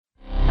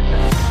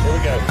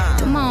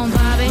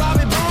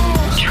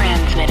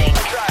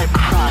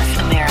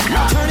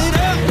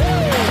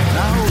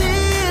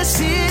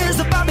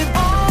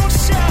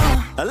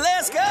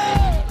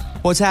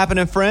What's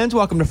happening, friends?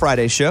 Welcome to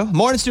Friday's show.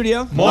 Morning,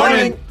 studio.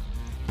 Morning.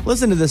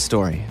 Listen to this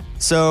story.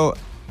 So,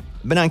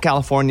 been out in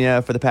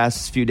California for the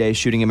past few days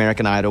shooting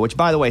American Idol, which,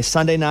 by the way,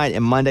 Sunday night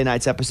and Monday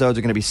night's episodes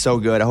are going to be so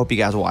good. I hope you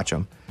guys watch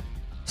them.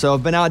 So,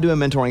 I've been out doing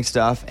mentoring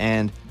stuff,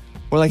 and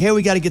we're like, hey,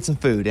 we got to get some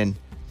food. And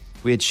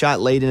we had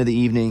shot late into the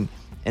evening,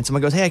 and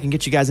someone goes, hey, I can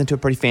get you guys into a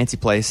pretty fancy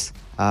place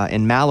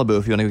in Malibu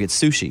if you want to go get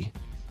sushi.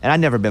 And I'd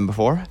never been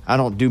before. I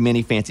don't do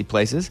many fancy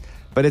places,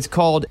 but it's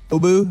called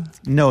Nobu.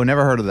 No,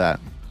 never heard of that.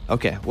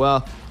 Okay,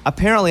 well,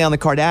 apparently on the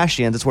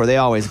Kardashians, it's where they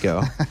always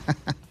go.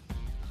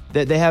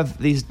 They have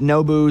these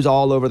Nobus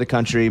all over the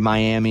country,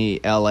 Miami,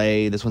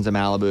 LA, this one's in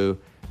Malibu.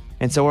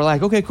 And so we're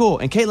like, okay, cool.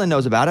 And Caitlin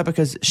knows about it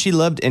because she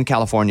lived in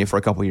California for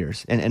a couple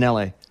years, in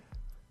LA.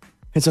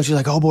 And so she's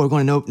like, oh boy, we're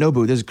going to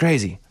Nobu, this is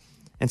crazy.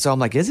 And so I'm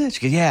like, is it?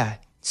 She goes, yeah.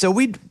 So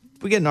we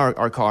get in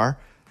our car,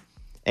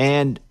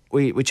 and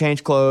we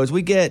change clothes.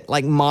 We get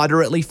like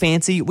moderately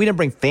fancy. We didn't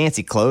bring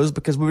fancy clothes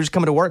because we were just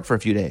coming to work for a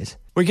few days.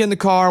 We get in the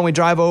car and we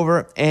drive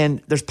over,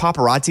 and there's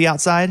paparazzi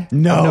outside.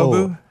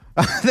 No.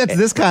 That's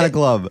this kind of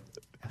club.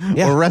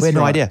 Yeah, or restaurant. we had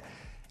no idea.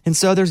 And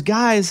so there's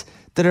guys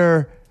that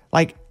are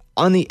like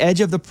on the edge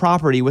of the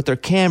property with their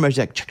cameras,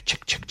 like check,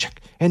 check, check,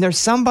 check. And there's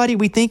somebody,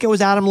 we think it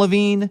was Adam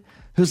Levine,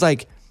 who's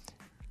like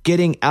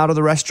getting out of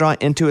the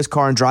restaurant into his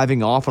car and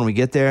driving off when we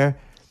get there.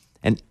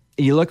 And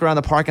you look around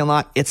the parking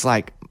lot, it's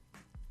like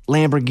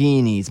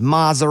Lamborghinis,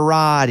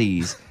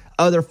 Maseratis,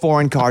 other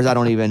foreign cars I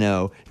don't even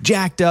know,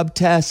 jacked up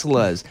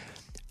Teslas,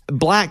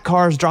 black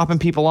cars dropping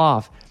people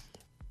off.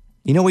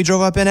 You know what we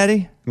drove up in,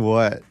 Eddie?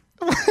 What?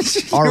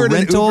 Our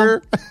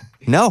rental.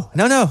 No.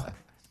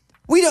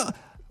 We don't.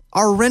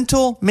 Our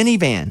rental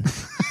minivan.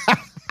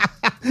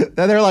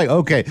 Then they're like,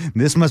 okay,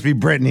 this must be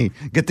Brittany.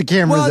 Get the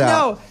cameras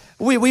out.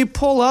 No. We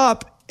pull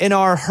up in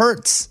our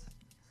Hertz,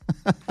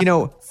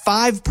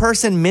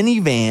 5-person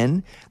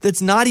minivan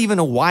that's not even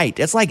a white.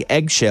 It's like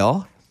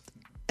eggshell.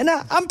 And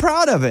I'm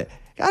proud of it.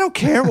 I don't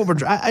care what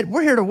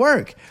we're here to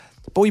work.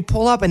 But we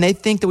pull up and they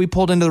think that we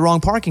pulled into the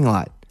wrong parking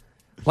lot.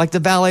 Like the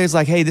valet is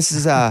like, hey, this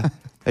is, are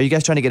you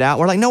guys trying to get out?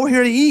 We're like, no, we're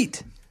here to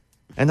eat.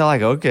 And they're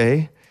like,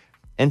 okay.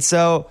 And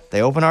so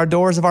they open our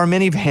doors of our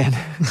minivan.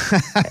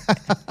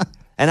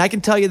 And I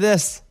can tell you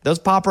this, those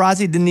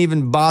paparazzi didn't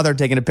even bother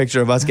taking a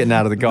picture of us getting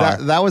out of the car.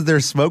 That was their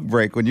smoke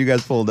break when you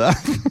guys pulled up.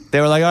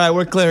 They were like, all right,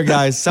 we're clear,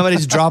 guys.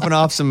 Somebody's dropping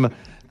off some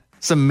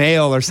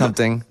mail or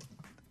something.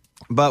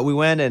 But we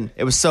went, and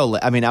it was so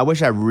late. I mean, I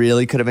wish I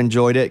really could have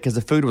enjoyed it because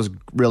the food was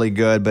really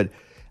good. But,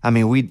 I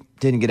mean, we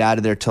didn't get out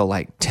of there till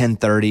like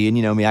 10:30. And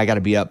you know me, I got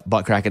to be up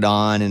butt crack of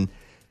dawn. And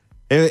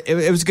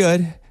it was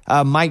good.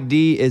 Mike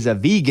D is a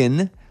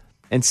vegan.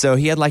 And so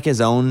he had like his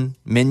own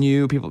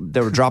menu. People,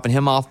 they were dropping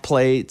him off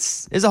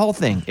plates. It was a whole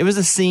thing. It was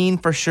a scene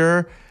for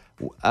sure.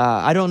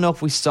 I don't know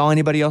if we saw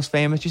anybody else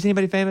famous. Did you see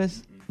anybody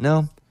famous?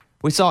 No.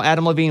 We saw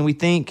Adam Levine, we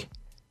think,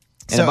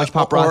 and a bunch of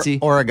paparazzi.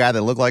 Or a guy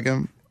that looked like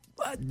him.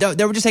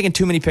 They were just taking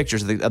too many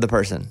pictures of the other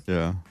person.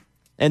 Yeah.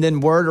 And then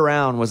word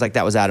around was like,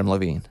 that was Adam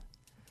Levine.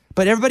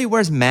 But everybody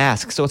wears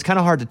masks, so it's kind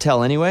of hard to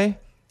tell anyway.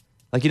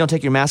 Like, you don't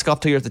take your mask off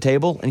till you're at the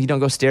table, and you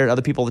don't go stare at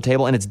other people at the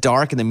table, and it's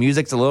dark, and the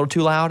music's a little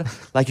too loud.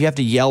 Like, you have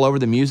to yell over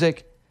the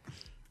music.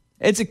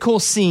 It's a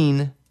cool scene.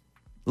 A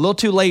little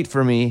too late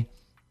for me,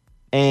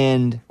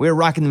 and we were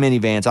rocking the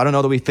minivan, so I don't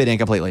know that we fit in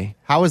completely.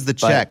 How was the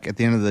check at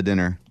the end of the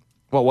dinner?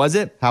 What was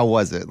it? How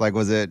was it? Like,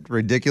 was it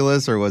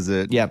ridiculous, or was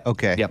it... Yep.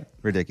 Okay. Yep.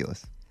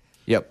 Ridiculous.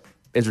 Yep.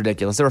 It's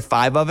ridiculous. There were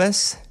 5 of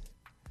us.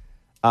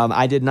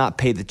 I did not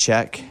pay the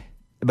check,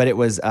 but it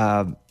was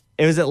at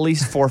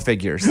least 4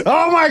 figures.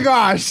 Oh my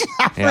gosh!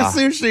 For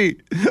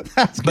sushi,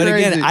 that's but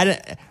crazy. Again, I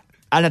didn't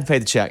have to pay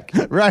the check.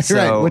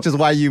 Right. Which is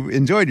why you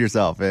enjoyed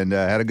yourself and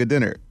had a good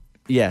dinner.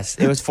 Yes,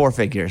 it was 4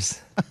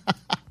 figures.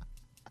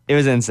 It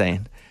was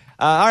insane.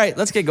 All right,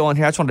 let's get going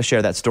here. I just wanted to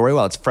share that story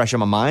while it's fresh on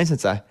my mind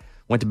since I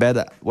went to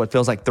bed what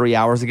feels like 3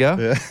 hours ago.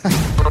 Yeah.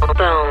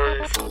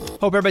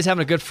 Hope everybody's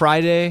having a good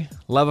Friday.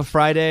 Love a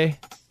Friday.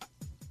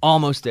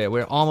 Almost there.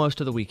 We're almost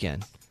to the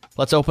weekend.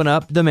 Let's open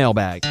up the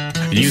mailbag.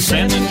 You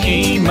send an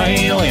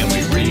email and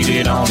we read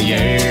it on the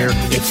air.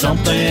 It's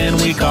something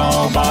we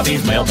call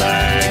Bobby's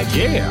mailbag.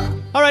 Yeah.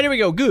 All right, here we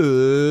go.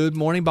 Good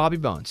morning, Bobby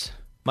Bones.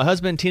 My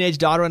husband, teenage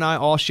daughter, and I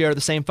all share the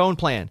same phone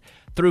plan.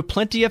 Through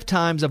plenty of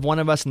times of one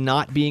of us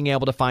not being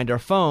able to find our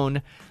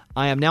phone,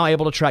 I am now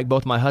able to track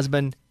both my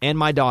husband and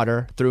my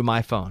daughter through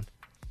my phone.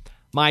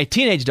 My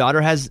teenage daughter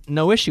has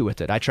no issue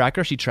with it. I track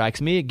her, she tracks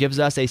me. It gives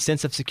us a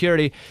sense of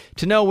security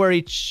to know where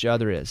each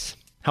other is.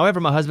 However,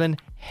 my husband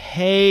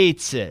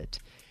hates it.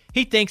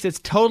 He thinks it's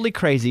totally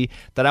crazy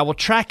that I will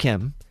track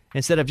him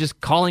instead of just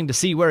calling to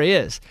see where he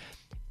is.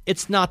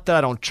 It's not that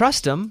I don't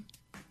trust him.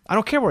 I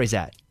don't care where he's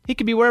at. He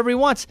could be wherever he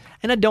wants,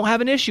 and I don't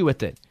have an issue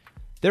with it.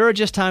 There are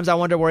just times I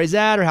wonder where he's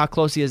at or how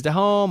close he is to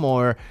home,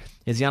 or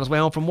is he on his way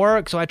home from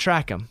work, so I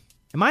track him.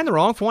 Am I in the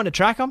wrong for wanting to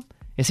track him?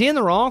 Is he in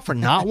the wrong for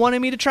not wanting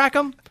me to track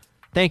him?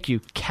 Thank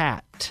you,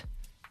 Kat.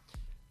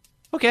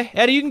 Okay,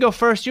 Eddie, you can go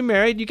first. You're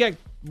married. You got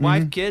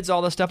wife, kids,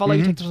 all this stuff. I'll let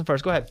you take this one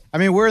first. Go ahead. I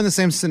mean, we're in the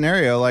same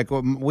scenario. Like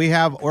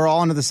we're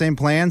all under the same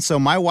plan. So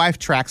my wife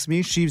tracks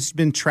me. She's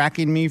been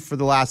tracking me for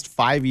the last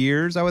 5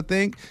 years, I would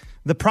think.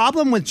 The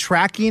problem with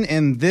tracking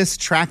and this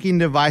tracking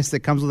device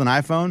that comes with an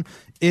iPhone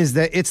is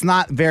that it's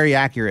not very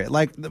accurate.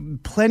 Like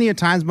plenty of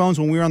times, Bones,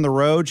 when we were on the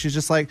road, she's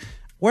just like,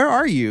 where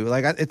are you?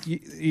 Like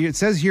it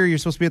says here you're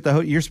supposed to be at the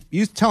hotel.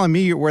 You're telling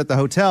me we're at the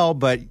hotel,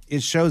 but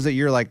it shows that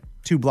you're like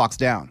 2 blocks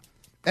down.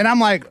 And I'm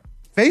like,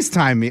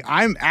 FaceTime me.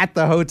 I'm at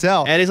the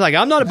hotel. And he's like,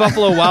 I'm not at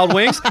Buffalo Wild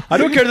Wings. I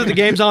don't care that the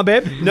game's on,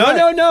 babe.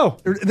 No.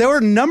 There were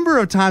a number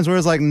of times where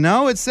it's like,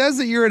 no, it says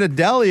that you're at a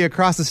deli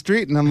across the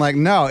street. And I'm like,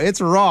 no, it's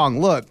wrong.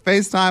 Look,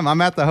 FaceTime,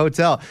 I'm at the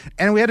hotel.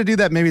 And we had to do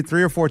that maybe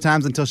 3 or 4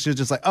 times until she was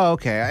just like, oh,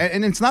 okay.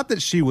 And it's not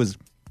that she was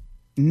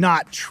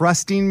not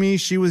trusting me.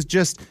 She was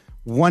just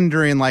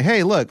wondering like,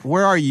 hey, look,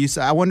 where are you?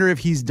 So I wonder if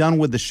he's done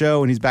with the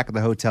show and he's back at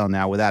the hotel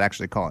now without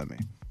actually calling me.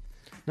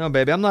 No,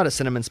 baby, I'm not a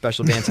Cinnamon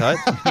Special Dance Hut.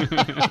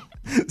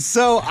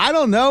 So I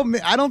don't know.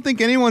 I don't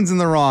think anyone's in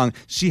the wrong.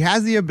 She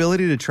has the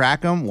ability to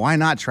track him. Why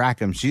not track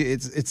him?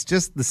 It's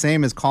just the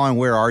same as calling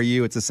where are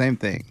you? It's the same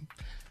thing.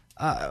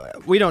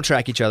 We don't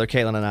track each other,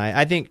 Caitlin and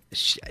I. I think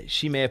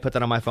she may have put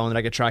that on my phone that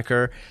I could track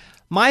her.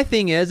 My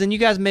thing is, and you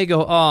guys may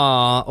go,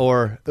 aw,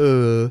 or,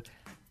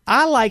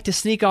 I like to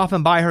sneak off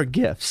and buy her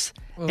gifts.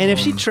 And if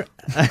she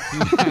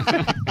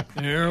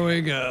Here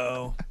we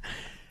go.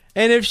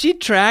 And if she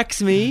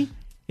tracks me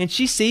and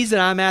she sees that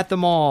I'm at the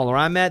mall or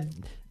I'm at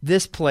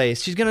this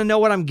place, she's going to know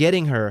what I'm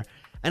getting her.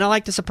 And I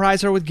like to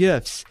surprise her with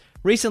gifts.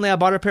 Recently, I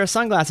bought her a pair of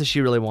sunglasses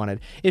she really wanted.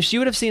 If she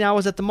would have seen I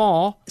was at the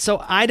mall,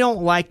 so I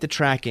don't like the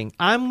tracking.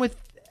 I'm with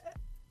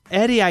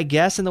Eddie, I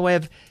guess, in the way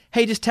of,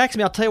 hey, just text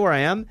me, I'll tell you where I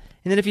am.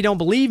 And then if you don't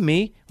believe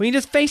me, we can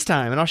just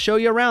FaceTime and I'll show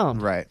you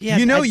around. Right. Yeah,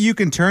 you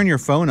can turn your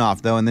phone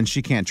off, though, and then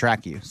she can't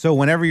track you. So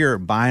whenever you're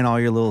buying all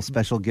your little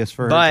special gifts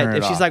for her, but turn it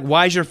if she's off. like,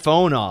 why is your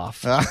phone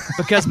off?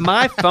 Because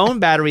my phone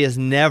battery is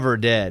never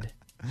dead.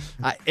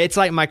 It's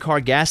like my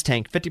car gas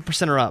tank,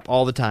 50% are up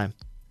all the time.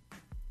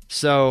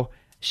 So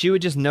she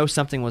would just know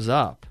something was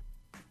up.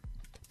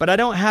 But I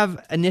don't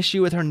have an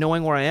issue with her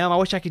knowing where I am. I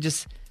wish I could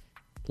just,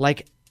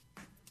 like,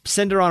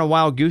 send her on a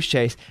wild goose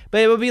chase.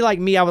 But it would be like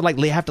me. I would like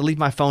have to leave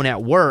my phone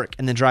at work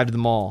and then drive to the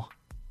mall.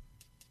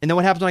 And then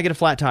what happens when I get a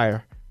flat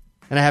tire?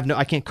 And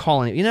I can't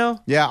call any,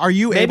 Yeah, are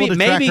you able to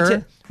track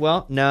her?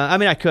 Well, no. I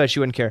mean, I could. She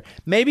wouldn't care.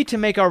 Maybe to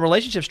make our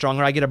relationship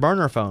stronger, I get a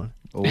burner phone.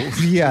 Oh,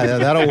 yeah,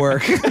 that'll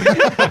work.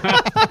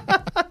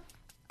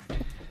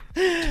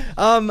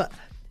 I'm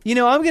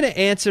going to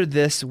answer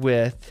this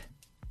with,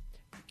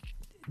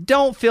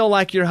 don't feel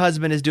like your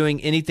husband is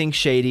doing anything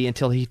shady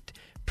until he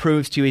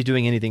proves to you he's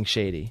doing anything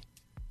shady.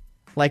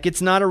 Like,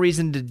 it's not a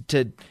reason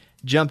to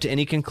jump to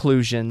any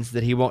conclusions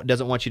that he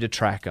doesn't want you to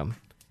track him.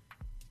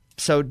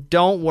 So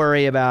don't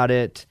worry about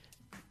it.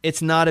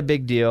 It's not a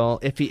big deal.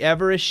 If he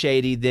ever is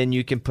shady, then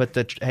you can put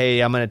the, hey,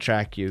 I'm going to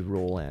track you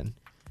rule in.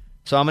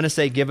 So I'm going to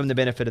say give him the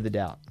benefit of the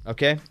doubt.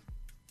 Okay?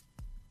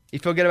 You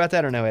feel good about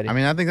that or no, Eddie? I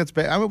mean, I think that's.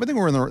 I think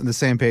we're on the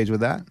same page with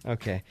that.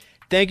 Okay.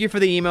 Thank you for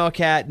the email,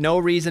 Kat. No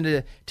reason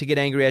to get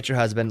angry at your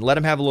husband. Let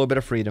him have a little bit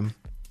of freedom.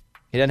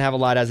 He doesn't have a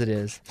lot as it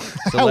is.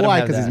 So let him Why?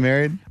 have Because he's that.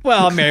 married?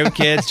 Well, I'm married with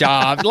kids,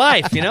 job,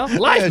 life, Life,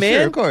 Yeah, man.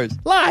 sure, of course.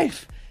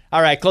 Life.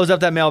 All right, close up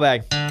that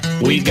mailbag.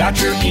 We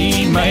got your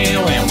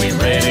email and we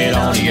read it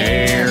on the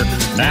air.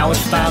 Now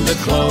it's time to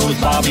close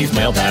Bobby's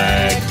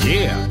mailbag.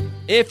 Yeah.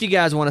 If you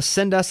guys want to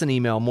send us an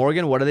email,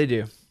 Morgan, what do they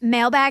do?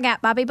 Mailbag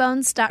at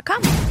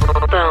bobbybones.com.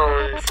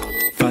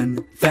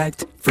 Fun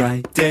Fact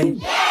Friday.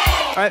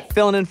 All right,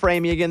 filling in for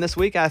Amy again this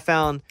week. I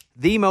found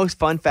the most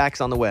fun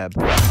facts on the web.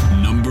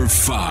 Number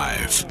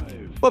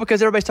 5. Well,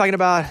 because everybody's talking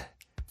about,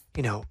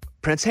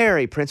 Prince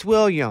Harry, Prince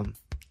William,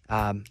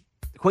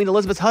 Queen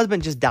Elizabeth's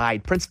husband just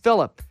died, Prince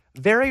Philip.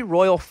 Very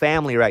royal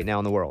family right now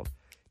in the world.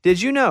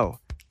 Did you know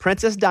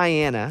Princess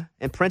Diana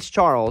and Prince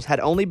Charles had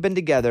only been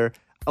together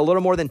a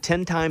little more than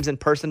 10 times in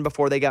person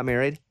before they got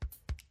married?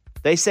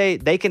 They say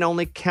they can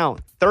only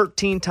count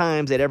 13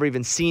 times they'd ever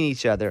even seen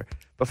each other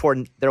before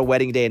their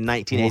wedding day in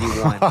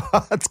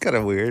 1981. That's kind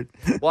of weird.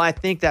 Well, I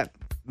think that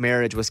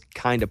marriage was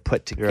kind of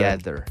put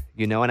together,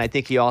 and I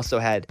think he also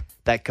had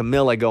that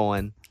Camilla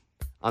going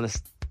on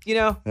this,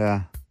 Yeah.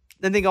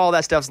 I think all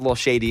that stuff's a little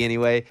shady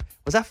anyway.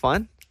 Was that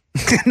fun?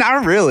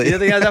 Not really. You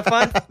think that was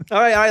fun? All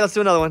right, let's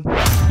do another one.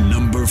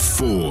 Number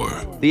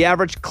 4. The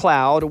average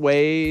cloud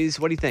weighs,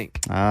 what do you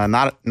think?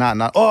 Not.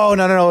 Oh,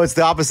 no. It's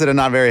the opposite of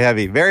not very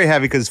heavy. Very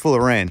heavy because it's full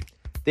of rain.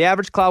 The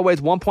average cloud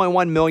weighs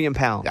 1.1 million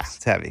pounds. Yeah,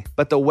 it's heavy.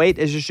 But the weight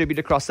is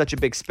distributed across such a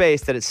big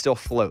space that it still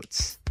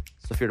floats.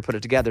 So if you were to put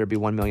it together, it'd be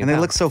 1 million And they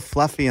pounds. look so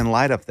fluffy and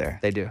light up there.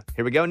 They do.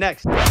 Here we go.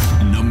 Next.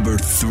 Number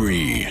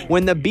 3.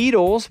 When the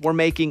Beatles were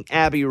making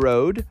Abbey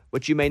Road,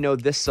 which you may know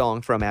this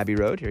song from Abbey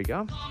Road. Here you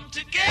go.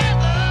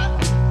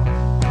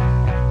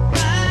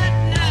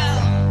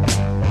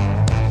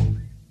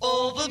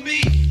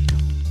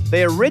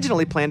 They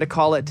originally planned to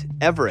call it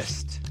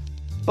Everest,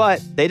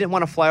 but they didn't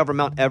want to fly over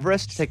Mount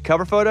Everest to take a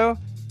cover photo.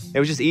 It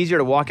was just easier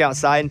to walk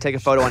outside and take a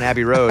photo on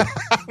Abbey Road.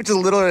 Which is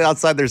literally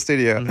outside their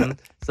studio.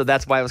 So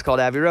that's why it was called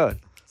Abbey Road.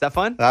 that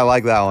fun? I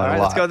like that one All right, a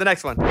lot. let's go to the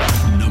next one.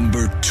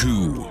 Number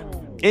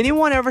 2.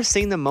 Anyone ever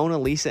seen the Mona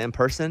Lisa in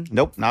person?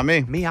 Nope, not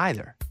me. Me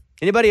either.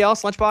 Anybody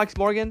else? Lunchbox,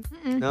 Morgan?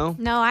 No?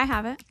 No, I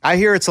haven't. I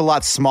hear it's a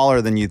lot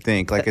smaller than you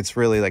think. Like it's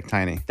really like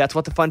tiny. That's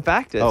what the fun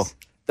fact is. Oh.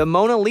 The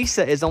Mona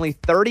Lisa is only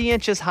 30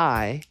 inches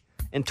high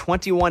and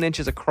 21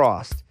 inches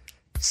across.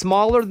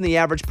 Smaller than the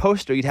average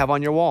poster you'd have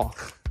on your wall.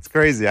 It's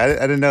crazy. I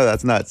didn't know.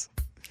 That's nuts.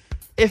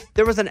 If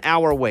there was an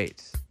hour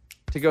wait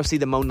to go see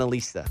the Mona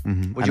Lisa,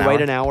 would you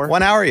wait an hour?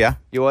 1 hour, yeah.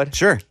 You would?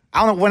 Sure.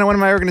 I don't know. When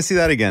am I ever going to see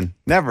that again?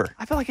 Never.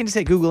 I feel like I can just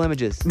say Google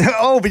Images.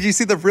 Oh, but you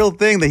see the real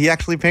thing that he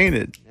actually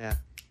painted.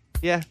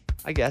 Yeah,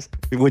 I guess.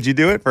 Would you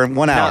do it for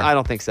 1 hour? No, I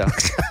don't think so.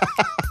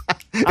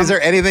 Is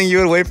there anything you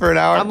would wait for an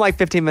hour? I'm like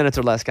 15 minutes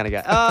or less kind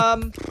of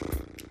guy.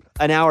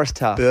 An hour's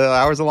tough. An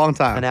hour's a long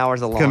time. An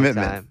hour's a long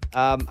Commitment.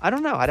 time. I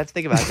don't know. I'd have to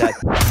think about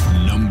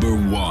that. Number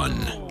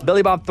 1.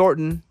 Billy Bob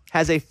Thornton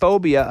has a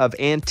phobia of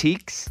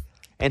antiques,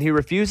 and he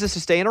refuses to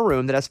stay in a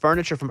room that has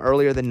furniture from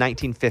earlier than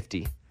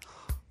 1950.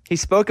 He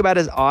spoke about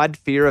his odd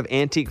fear of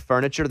antique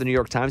furniture to the New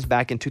York Times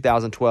back in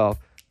 2012.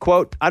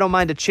 Quote, I don't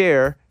mind a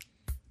chair.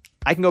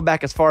 I can go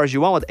back as far as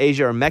you want with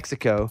Asia or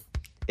Mexico.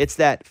 It's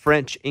that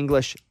French,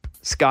 English,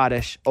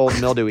 Scottish, old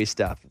mildewy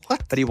stuff.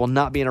 What? But he will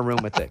not be in a room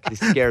with it because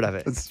he's scared of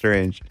it. That's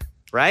strange.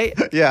 Right?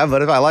 Yeah,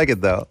 but if I like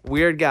it though.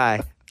 Weird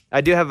guy. I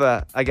do have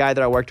a guy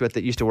that I worked with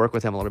that used to work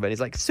with him a little bit. He's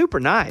like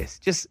super nice,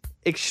 just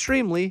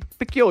extremely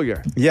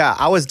peculiar. Yeah,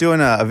 I was doing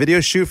a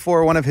video shoot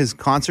for one of his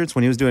concerts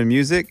when he was doing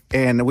music,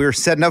 and we were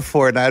setting up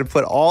for it, and I had to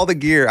put all the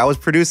gear. I was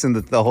producing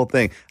the whole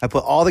thing. I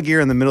put all the gear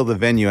in the middle of the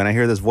venue, and I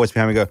hear this voice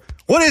behind me go,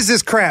 what is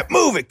this crap?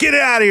 Move it. Get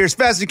it out of here as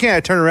fast as you can. I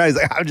turn around. He's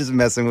like, I'm just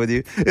messing with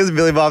you. It's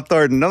Billy Bob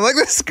Thornton. I'm like,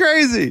 this is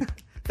crazy.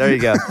 There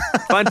you go.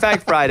 Fun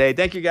Fact Friday.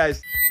 Thank you,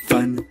 guys.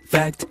 Fun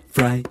Fact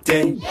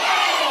Friday.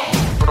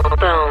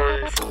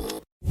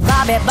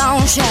 Bobby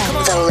Bones Show.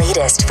 The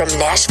latest from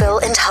Nashville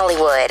and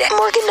Hollywood.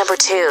 Morgan number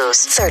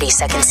 2's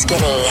 30-Second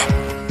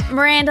Skinny.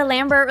 Miranda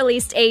Lambert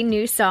released a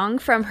new song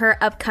from her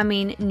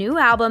upcoming new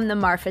album, The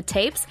Marfa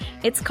Tapes.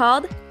 It's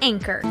called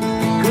Anchor. 'Cause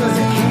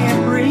I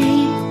can't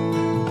breathe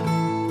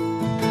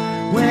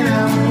when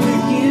I'm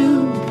with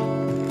you.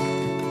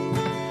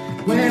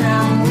 When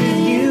I'm with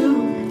you,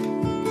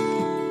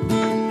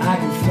 I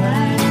can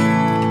fly.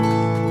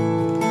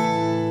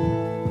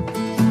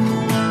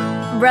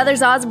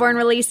 Brothers Osborne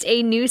released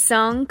a new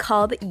song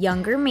called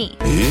Younger Me.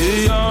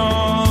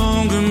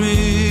 Younger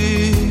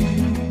me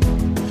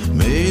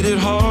made it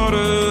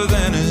harder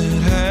than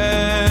it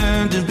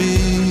had to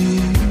be.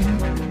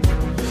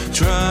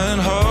 Trying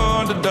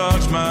hard to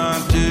dodge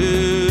my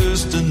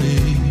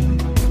destiny.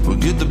 Will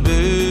get the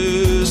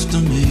best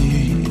of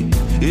me.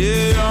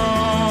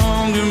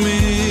 Younger me.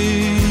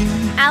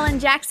 Alan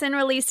Jackson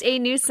released a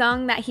new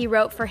song that he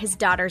wrote for his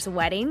daughter's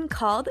wedding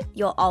called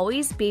You'll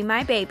Always Be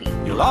My Baby.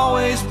 You'll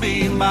always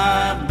be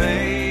my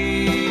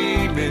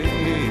baby.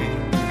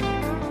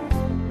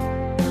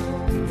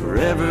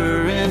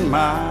 Forever in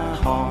my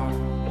heart.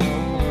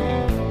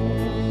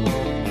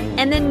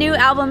 And the new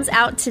album's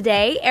out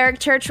today. Eric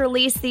Church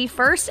released the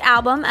first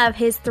album of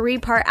his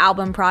 3-part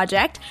album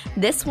project.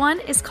 This one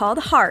is called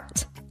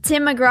Heart.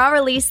 Tim McGraw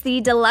released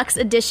the deluxe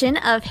edition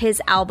of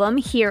his album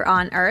Here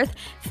on Earth,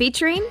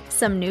 featuring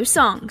some new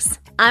songs.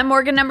 I'm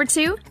Morgan number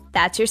 2.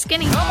 That's your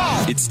skinny.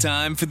 It's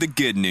time for the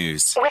good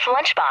news. With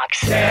Lunchbox.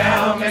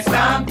 Tell me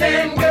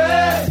something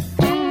good.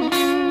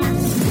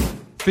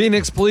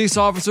 Phoenix police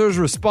officers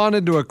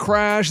responded to a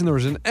crash, and there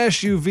was an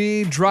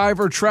SUV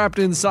driver trapped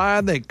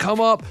inside. They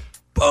come up,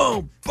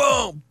 boom,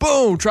 boom,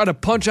 boom, try to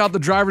punch out the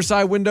driver's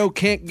side window,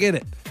 can't get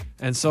it.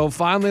 And so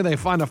finally they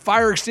find a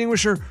fire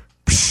extinguisher,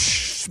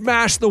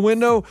 smash the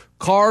window,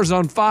 car's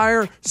on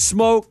fire,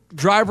 smoke,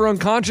 driver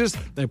unconscious.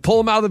 They pull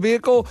him out of the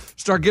vehicle,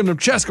 start giving him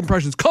chest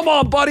compressions. Come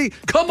on, buddy,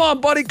 come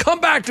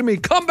back to me,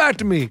 come back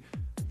to me.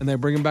 And they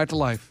bring him back to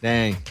life.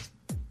 Dang.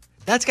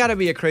 That's got to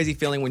be a crazy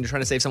feeling when you're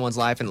trying to save someone's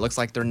life and it looks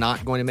like they're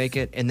not going to make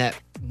it. In that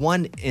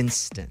one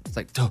instant, it's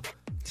like,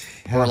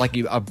 or like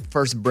a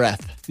first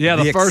breath. Yeah,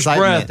 the first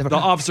breath, the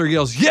officer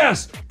yells,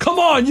 yes, come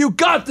on, you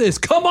got this,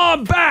 come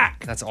on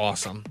back. That's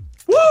awesome.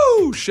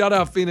 Woo! Shout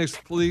out Phoenix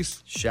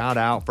Police. Shout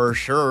out for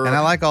sure. And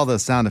I like all the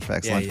sound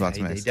effects Yeah, Lunchbox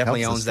he makes.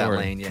 definitely Helps owns the that story.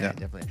 lane. Yeah,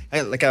 definitely.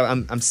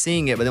 I'm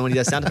seeing it, but then when he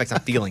does sound effects,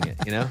 I'm feeling it,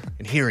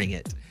 and hearing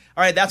it.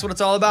 All right, that's what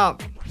it's all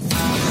about.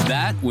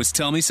 That was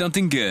Tell Me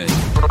Something Good.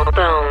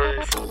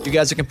 You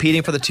guys are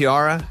competing for the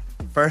tiara.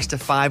 First to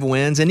 5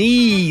 wins. An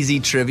easy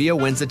trivia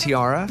wins the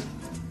tiara.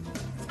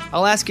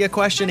 I'll ask you a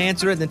question,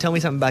 answer it, and then tell me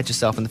something about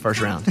yourself in the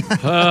first round.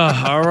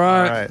 All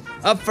right.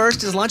 Up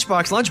first is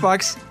Lunchbox.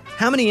 Lunchbox,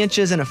 how many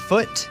inches in a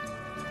foot?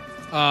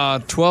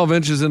 12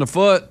 inches in a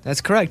foot.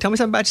 That's correct. Tell me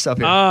something about yourself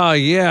here.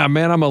 Yeah,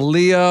 man. I'm a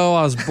Leo.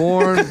 I was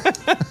born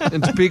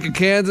in Topeka,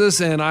 Kansas,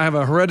 and I have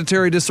a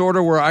hereditary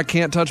disorder where I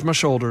can't touch my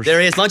shoulders.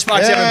 There he is. Lunchbox,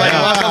 everybody.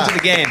 Welcome to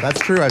the game. That's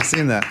true. I've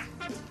seen that.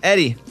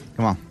 Eddie.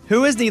 Come on.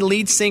 Who is the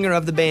lead singer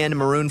of the band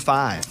Maroon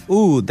 5?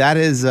 Ooh, that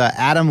is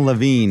Adam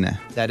Levine.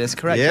 That is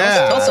correct.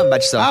 Yeah. Tell us something about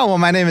yourself. Oh, well,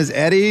 my name is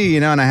Eddie,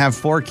 and I have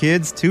 4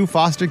 kids, 2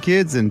 foster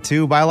kids and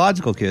 2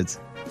 biological kids.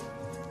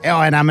 Oh,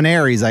 and I'm an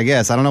Aries, I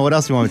guess. I don't know what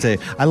else you want me to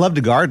tell you. I love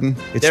to garden.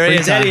 It's There he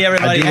is, springtime. Eddie,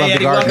 everybody. I do Hey, love to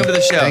Eddie, garden. welcome to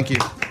the show. Thank you.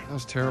 That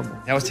was terrible.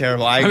 That was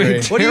terrible. I agree.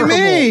 mean, What do you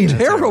mean?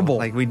 Terrible.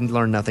 Like, we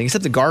learned nothing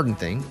except the garden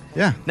thing.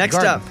 Yeah. Next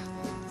garden.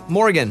 up,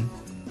 Morgan.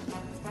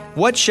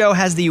 What show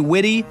has the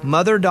witty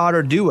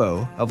mother-daughter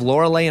duo of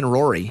Lorelai and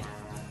Rory?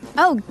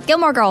 Oh,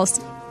 Gilmore Girls.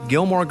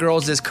 Gilmore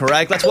Girls is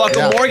correct. Let's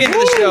welcome Morgan to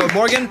the show.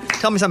 Morgan,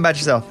 tell me something about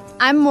yourself.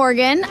 I'm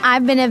Morgan.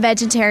 I've been a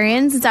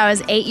vegetarian since I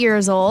was 8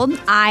 years old.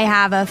 I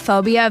have a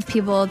phobia of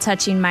people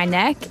touching my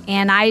neck,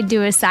 and I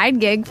do a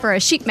side gig for a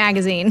chic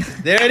magazine.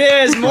 There it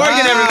is, Morgan,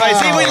 everybody.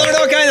 See, we learned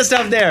all kinds of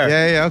stuff there.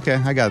 Yeah, okay.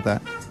 I got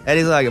that.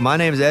 Eddie's like, my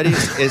name's Eddie.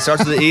 It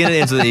starts with an E and it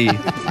ends with an E.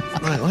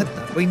 I'm like,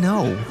 what? We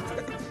know.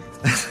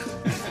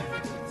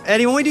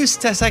 Eddie, when we do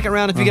second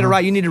round, if you get it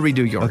right, you need to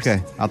redo yours.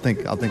 Okay, I'll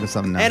think of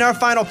something now. And our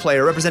final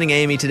player, representing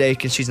Amy today,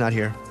 because she's not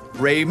here,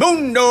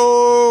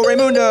 Raymundo.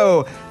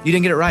 Raymundo. You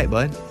didn't get it right,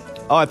 bud.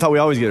 Oh, I thought we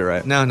always get it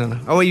right. No.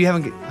 Oh, wait, you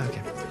haven't. Okay.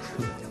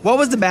 What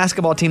was the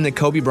basketball team that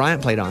Kobe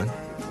Bryant played on?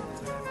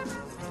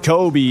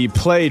 Kobe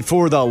played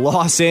for the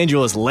Los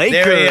Angeles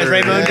Lakers. There he is,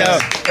 Raymundo.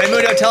 Yes.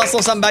 Raymundo, tell us a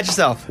little something about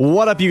yourself.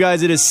 What up, you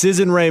guys? It is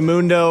Cizin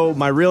Raymundo.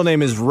 My real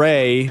name is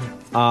Ray.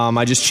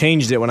 I just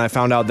changed it when I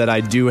found out that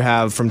I do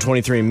have, from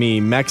 23andMe,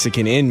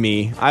 Mexican in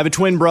me. I have a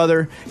twin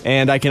brother,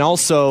 and I can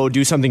also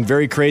do something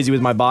very crazy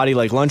with my body,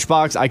 like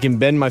Lunchbox. I can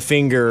bend my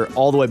finger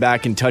all the way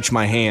back and touch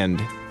my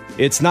hand.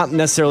 It's not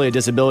necessarily a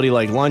disability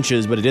like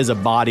Lunch's, but it is a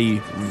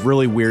body,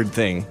 really weird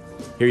thing.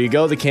 Here you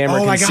go. The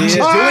camera can see it. He's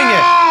doing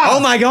it.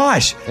 Oh my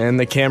gosh. And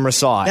the camera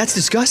saw it. That's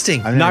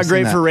disgusting. Not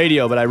great for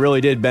radio, but I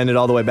really did bend it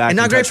all the way back. And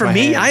not great for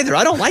me either.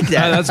 I don't like that.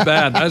 Yeah, that's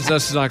bad.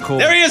 That's not cool.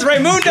 There he is,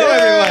 Raymundo,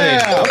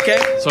 everybody.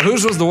 Okay. So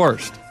whose was the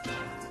worst?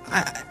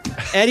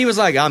 Eddie was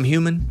like, I'm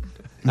human.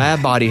 I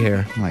have body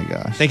hair. Oh my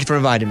gosh. Thank you for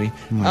inviting me.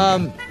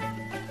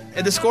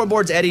 The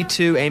scoreboard's Eddie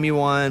 2, Amy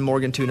 1,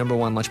 Morgan 2, number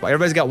 1, Lunchbox.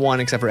 Everybody's got 1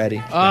 except for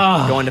Eddie.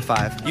 Going to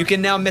 5. You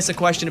can now miss a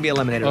question to be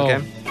eliminated,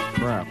 okay?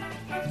 Crap.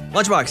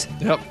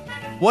 Lunchbox. Yep.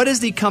 What is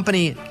the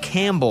company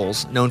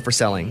Campbell's known for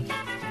selling?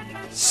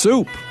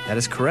 Soup. That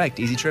is correct.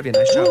 Easy trivia.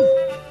 Nice job.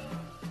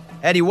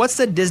 Eddie, what's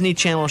the Disney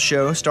Channel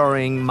show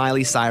starring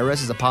Miley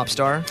Cyrus as a pop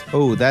star?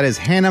 Oh, that is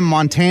Hannah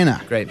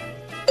Montana. Great.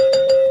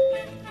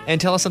 And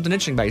tell us something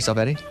interesting about yourself,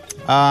 Eddie.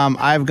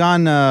 I've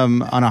gone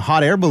on a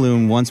hot air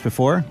balloon once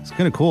before. It's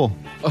kind of cool.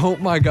 Oh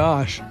my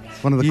gosh.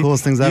 One of the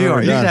coolest things I've ever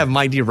done. You should have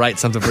Mike D write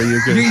something for you.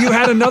 You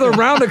had another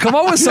round to come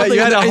up with something. you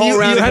had a whole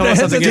round to come up with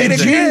something Did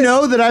you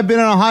know that I've been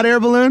on a hot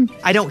air balloon?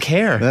 I don't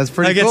care. That's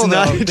pretty Like, cool. it's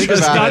not though. interesting. Think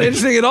It's about not it.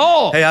 interesting at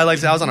all. Hey, I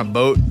was on a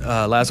boat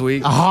last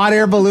week. A hot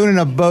air balloon and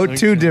a boat,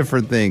 two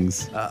different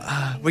things.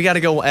 We got to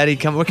go, Eddie.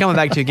 We're coming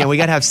back to you again. We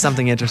got to have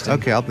something interesting.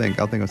 Okay, I'll think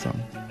of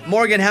something.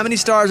 Morgan, how many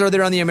stars are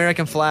there on the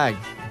American flag?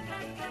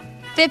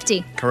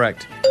 50.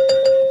 Correct.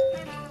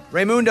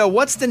 Raymundo,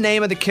 what's the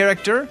name of the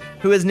character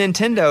who is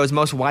Nintendo's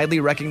most widely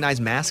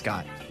recognized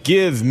mascot?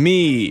 Give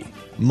me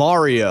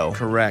Mario.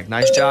 Correct.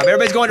 Nice job.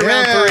 Everybody's going to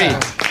round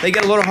 3. They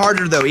get a little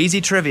harder, though. Easy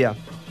trivia.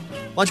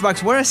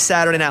 Lunchbox, where is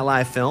Saturday Night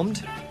Live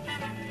filmed?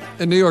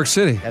 In New York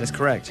City. That is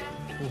correct.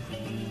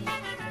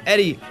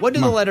 Eddie, what do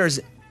the letters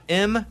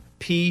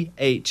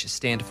MPH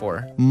stand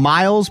for?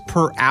 Miles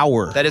per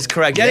hour. That is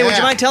correct. Eddie, would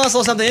you mind telling us a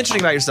little something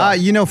interesting about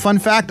yourself? Fun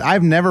fact,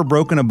 I've never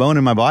broken a bone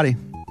in my body.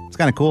 It's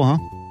kind of cool, huh?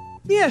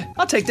 Yeah,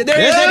 I'll take that. There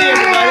he is, Eddie,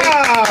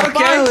 everybody.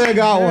 Okay. Finally I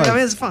got one. I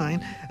mean, it's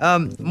fine.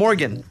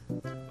 Morgan,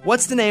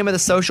 what's the name of the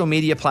social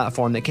media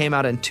platform that came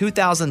out in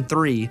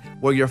 2003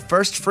 where your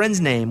first friend's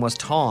name was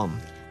Tom?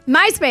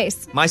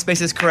 MySpace.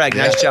 MySpace is correct.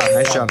 Nice job.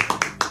 Nice job.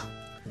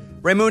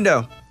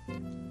 Raymundo,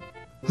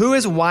 who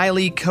is Wile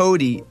E.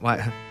 Coyote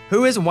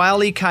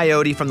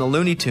from the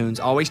Looney Tunes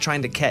always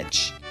trying to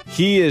catch?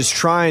 He is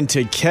trying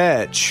to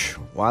catch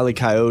Wile E.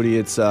 Coyote.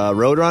 It's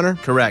Roadrunner.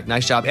 Correct.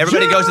 Nice job.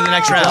 Everybody goes to the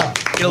next round.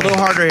 Get a little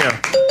harder here.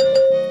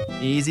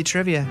 Easy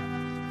trivia.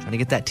 Trying to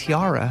get that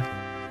tiara.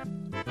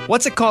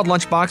 What's it called,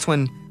 Lunchbox,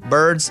 when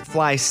birds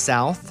fly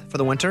south for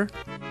the winter?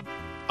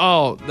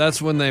 Oh,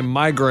 that's when they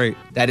migrate.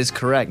 That is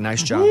correct.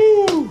 Nice job.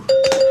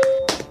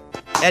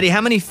 Eddie,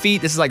 how many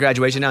feet? This is like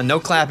graduation now. No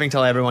clapping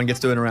till everyone gets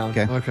doing it around.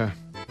 Okay.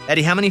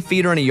 Eddie, how many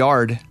feet are in a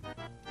yard?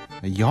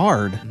 A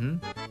yard? Mm-hmm.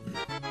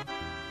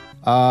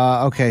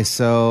 Okay,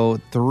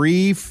 so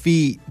 3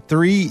 feet,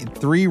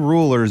 three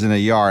rulers in a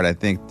yard, I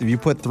think. If you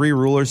put 3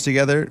 rulers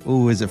together,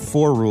 is it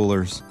 4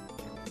 rulers?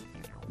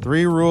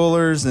 3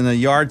 rulers and a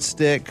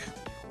yardstick.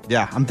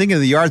 Yeah, I'm thinking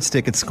of the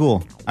yardstick at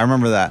school. I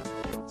remember that.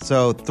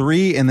 So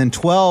 3 and then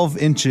 12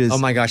 inches. Oh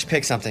my gosh,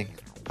 pick something.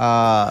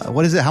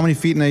 What is it? How many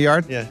feet in a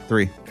yard? Yeah.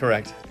 3.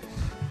 Correct.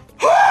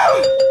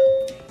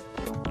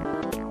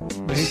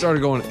 He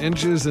started going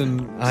inches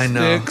and I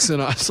know. sticks,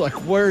 and I was like,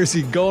 where is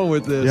he going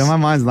with this? Yeah, my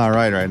mind's not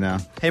right now.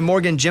 Hey,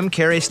 Morgan, Jim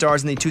Carrey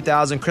stars in the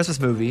 2000 Christmas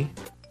movie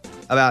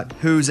about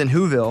Who's in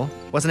Whoville.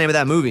 What's the name of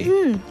that movie?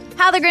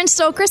 How the Grinch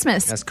Stole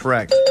Christmas. That's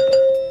correct.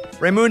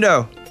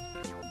 Raymundo,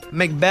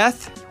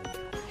 Macbeth,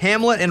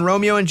 Hamlet, and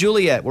Romeo and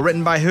Juliet were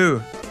written by who?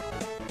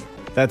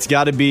 That's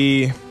got to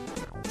be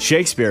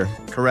Shakespeare.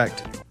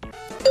 Correct.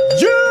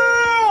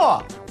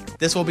 Yeah!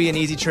 This will be an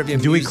easy trivia.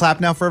 Do we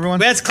clap now for everyone?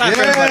 Let's clap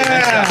for everybody.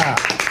 Next up.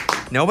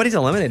 Nobody's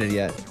eliminated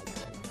yet.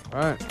 All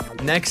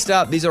right. Next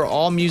up, these are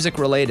all music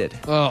related.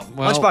 Oh,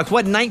 well. Lunchbox,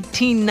 what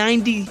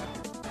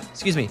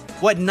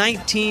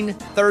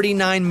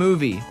 1939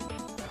 movie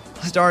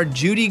starred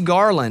Judy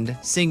Garland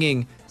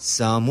singing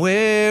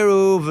Somewhere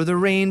Over the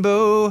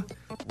Rainbow,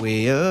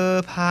 Way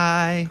Up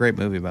High? Great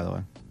movie, by the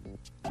way.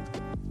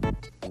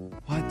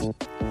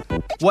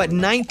 What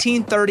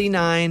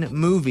 1939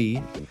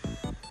 movie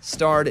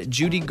starred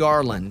Judy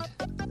Garland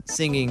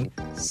singing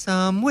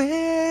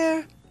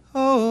Somewhere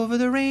Over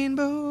the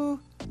Rainbow?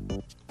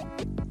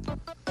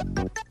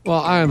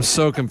 Well, I am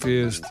so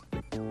confused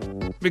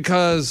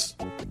because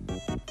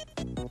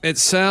it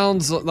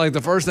sounds like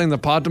the first thing that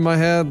popped in my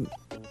head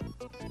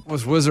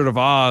was Wizard of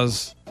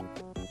Oz,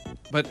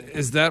 but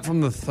is that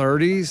from the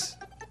 30s?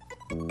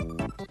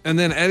 And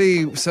then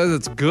Eddie says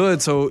it's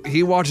good, so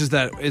he watches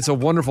that It's a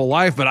Wonderful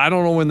Life, but I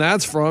don't know when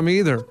that's from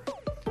either.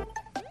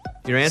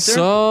 Your answer?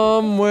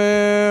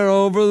 Somewhere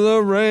over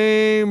the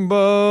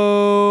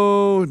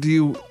rainbow. Do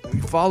you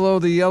follow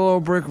the yellow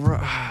brick road?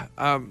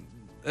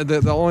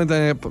 The only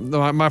thing,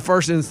 my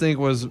first instinct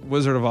was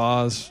Wizard of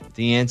Oz.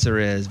 The answer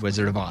is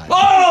Wizard of Oz.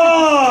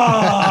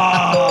 Oh!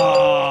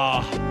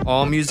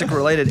 All music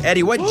related.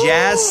 Eddie, what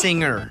jazz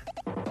singer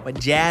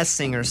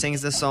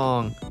sings the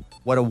song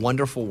What a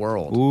Wonderful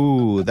World?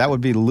 Ooh, that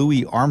would be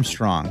Louis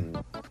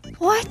Armstrong.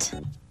 What?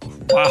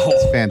 Wow.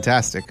 It's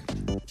fantastic.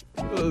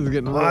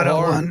 What a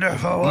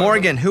wonderful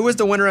Morgan, who was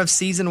the winner of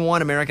Season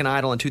 1 American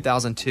Idol in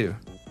 2002?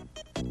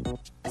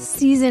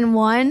 Season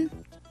 1?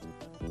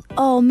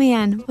 Oh,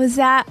 man. Was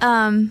that,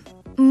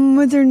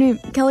 what's her name?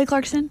 Kelly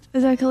Clarkson?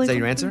 Was that Kelly Is that Clarkson?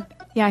 your answer?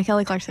 Yeah,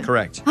 Kelly Clarkson.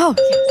 Correct. Oh,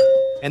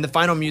 yes. And the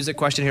final music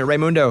question here.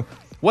 Raymundo,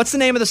 what's the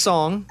name of the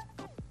song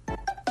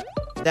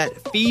that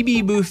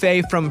Phoebe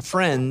Buffay from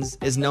Friends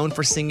is known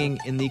for singing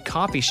in the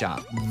coffee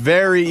shop?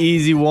 Very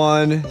easy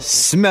one.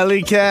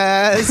 Smelly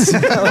cat.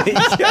 Smelly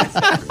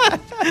cat.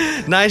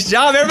 Nice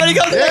job. Everybody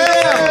goes.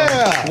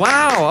 Yeah.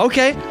 Wow.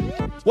 Okay.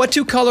 What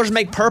two colors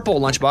make purple,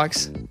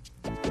 Lunchbox?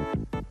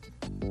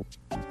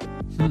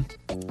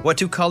 What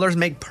two colors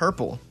make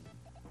purple?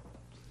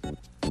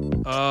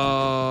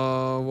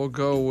 We'll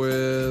go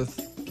with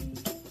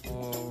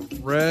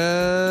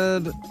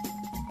red. No,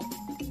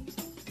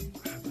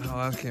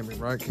 that can't be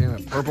right, can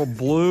it? Purple,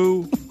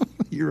 blue.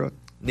 You're right.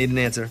 Need an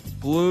answer.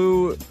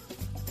 Blue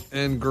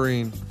and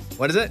green.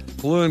 What is it?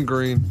 Blue and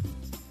green.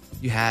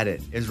 You had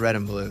it. It was red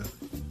and blue.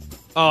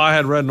 Oh, I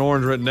had red and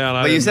orange written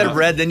down. But you said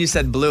red, then you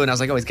said blue, and I was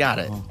like, oh, he's got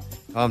it. Oh,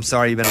 I'm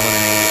sorry, you've been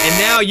eliminated. And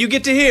now you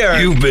get to hear.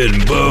 You've been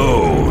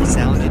booed.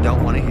 Sound you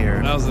don't want to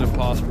hear. That was an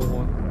impossible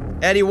one.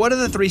 Eddie, what are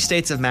the three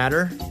states of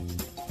matter?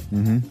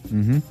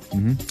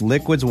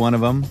 Liquid's one of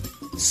them.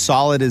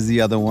 Solid is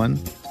the other one.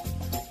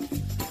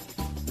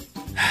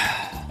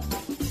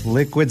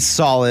 Liquid,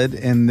 solid,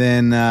 and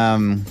then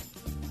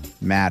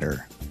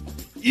matter.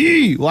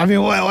 Eee! Well, I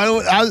mean,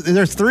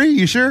 there's three?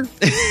 You sure?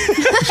 You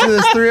sure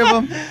there's three of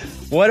them?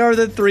 What are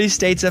the three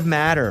states of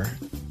matter?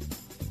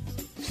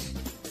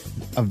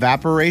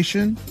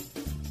 Evaporation,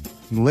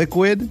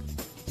 liquid,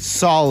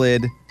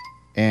 solid,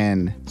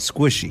 and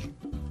squishy.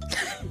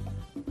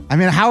 I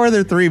mean, how are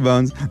there three,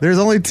 Bones? There's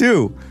only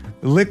two.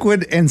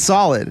 Liquid and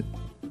solid.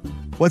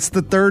 What's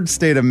the third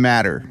state of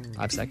matter?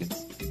 5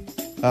 seconds.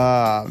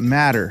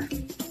 Matter.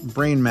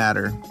 Brain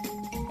matter.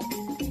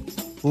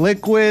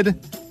 Liquid.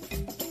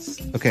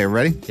 Okay,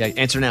 ready? Yeah,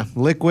 answer now.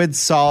 Liquid,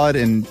 solid,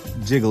 and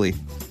jiggly.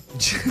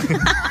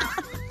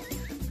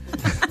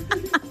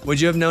 Would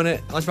you have known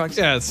it, Lunchbox?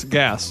 Yeah, it's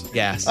gas.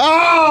 Gas.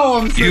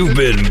 Oh! You've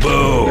been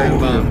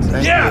booed.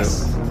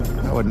 Yes!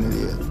 I wasn't an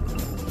idiot.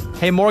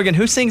 Hey, Morgan,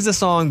 who sings the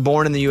song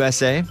Born in the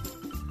USA?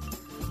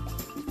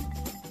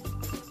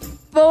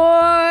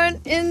 Born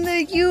in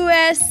the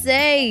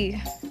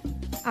USA.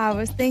 I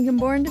was thinking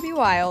Born to be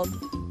Wild.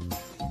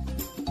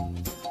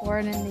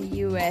 Born in the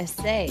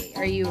USA.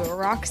 Are you a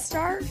rock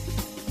star? Are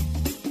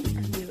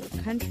you a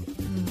country?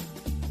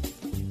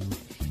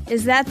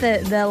 Is that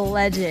the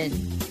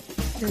legend?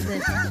 Is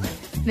it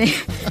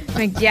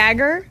Mick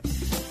Jagger?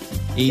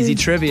 Easy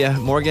trivia.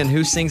 Morgan,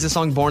 who sings the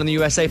song Born in the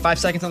USA? 5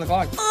 seconds on the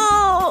clock.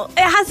 Oh,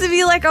 it has to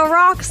be like a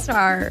rock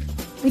star.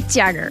 Mick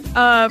Jagger.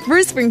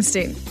 Bruce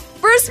Springsteen.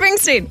 Bruce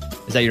Springsteen.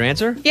 Is that your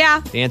answer?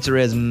 Yeah. The answer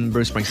is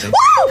Bruce Springsteen.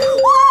 Woo!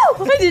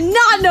 Woo! I did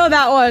not know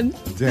that one.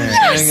 Dang.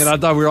 Dang it, I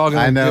thought we were all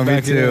going to I know, get me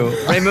back too. in.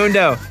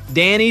 Raymundo,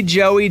 Danny,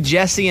 Joey,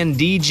 Jesse, and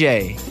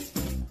DJ.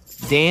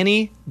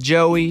 Danny,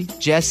 Joey,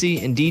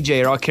 Jesse, and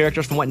DJ are all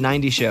characters from what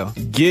 90s show?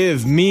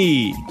 Give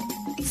me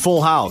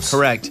Full House.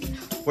 Correct.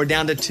 We're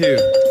down to 2.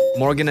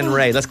 Morgan and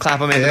Ray. Let's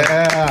clap them in.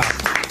 Yeah.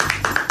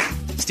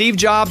 Steve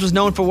Jobs was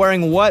known for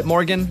wearing what,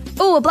 Morgan?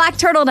 Ooh, a black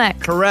turtleneck.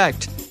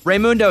 Correct.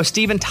 Raymundo,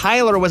 Steven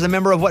Tyler was a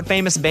member of what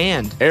famous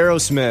band?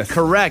 Aerosmith.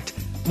 Correct.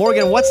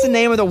 Morgan, what's the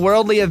name of the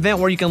worldly event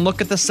where you can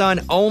look at the sun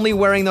only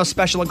wearing those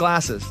special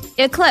glasses?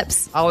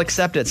 Eclipse. I'll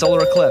accept it.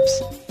 Solar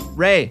eclipse.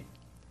 Ray,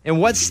 in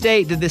what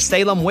state did the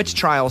Salem witch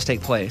trials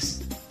take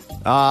place?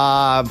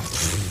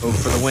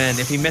 For the win.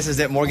 If he misses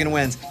it, Morgan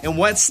wins. In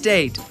what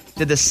state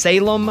did the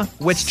Salem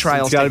witch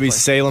trials It's got to take be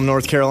place? Salem,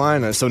 North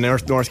Carolina. So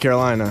North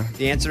Carolina.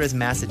 The answer is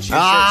Massachusetts.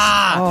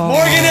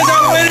 Morgan is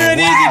our winner in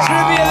Easy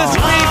Trivia this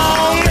week.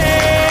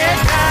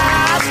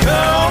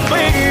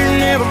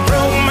 Never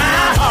broke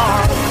my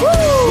heart.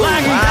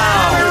 Like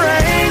diamond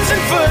rings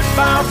and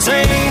football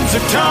teams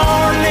have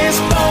torn this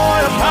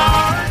boy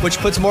apart. Which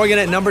puts Morgan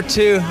at number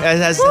 2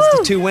 as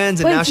the 2 wins,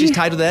 and now she's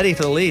tied with Eddie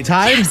for the lead.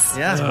 Tied? Yes.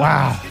 Yeah.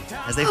 Wow.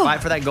 As they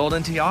fight for that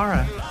golden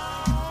tiara.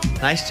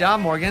 Nice job,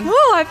 Morgan.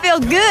 Oh, I feel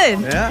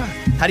good. Yeah.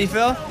 How do you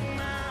feel?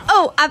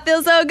 Oh, I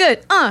feel so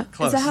good.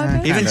 Close. Is that how it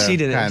goes? Even Kinda, she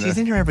did it. kinda. She's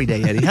in here every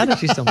day, Eddie. How did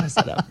she still mess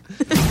it up?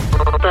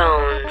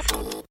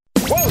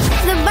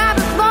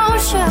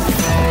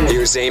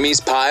 Here's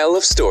Amy's pile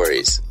of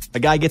stories. A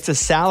guy gets a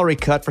salary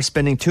cut for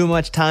spending too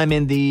much time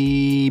in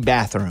the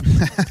bathroom.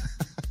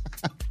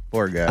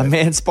 Poor guy. A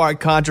man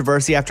sparked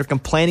controversy after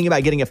complaining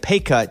about getting a pay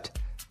cut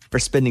for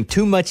spending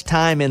too much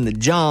time in the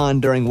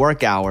John during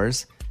work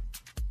hours.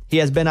 He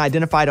has been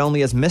identified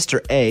only as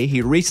Mr. A.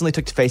 He recently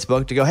took to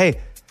Facebook to go, hey,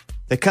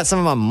 they cut some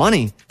of my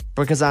money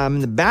because I'm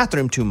in the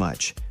bathroom too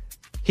much.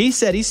 He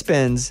said he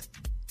spends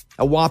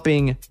a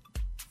whopping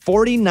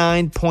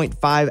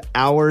 49.5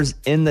 hours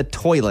in the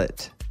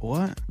toilet.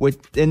 What?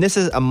 And this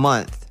is a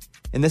month.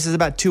 And this is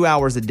about 2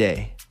 hours a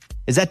day.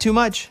 Is that too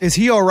much? Is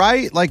he all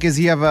right? Like, does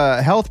he have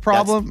a health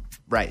problem?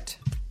 Right.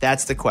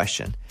 That's the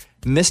question.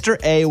 Mr.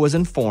 A was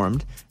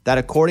informed that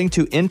according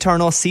to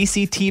internal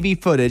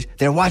CCTV footage,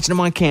 they're watching him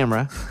on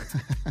camera,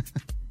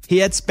 he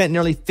had spent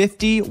nearly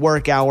 50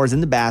 work hours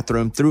in the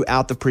bathroom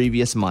throughout the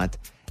previous month.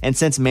 And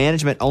since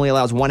management only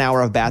allows 1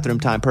 hour of bathroom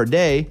time per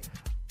day,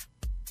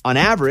 on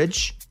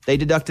average, they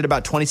deducted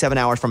about 27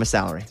 hours from his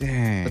salary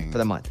for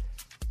the month.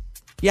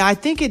 Yeah, I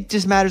think it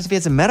just matters if he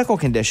has a medical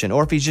condition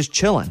or if he's just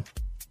chilling.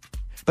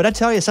 But I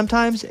tell you,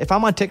 sometimes if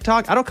I'm on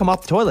TikTok, I don't come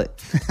off the toilet.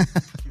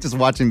 Just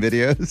watching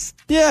videos?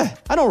 Yeah,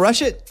 I don't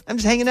rush it. I'm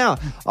just hanging out.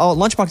 Oh,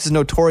 Lunchbox is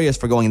notorious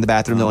for going in the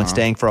bathroom, though, and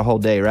staying for a whole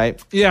day,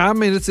 right? Yeah, I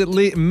mean, it's at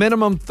least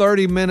minimum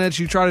 30 minutes.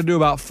 You try to do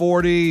about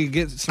 40,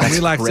 get some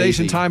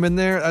relaxation time in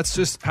there. That's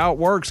just how it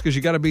works because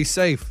you got to be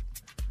safe.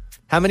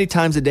 How many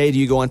times a day do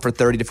you go in for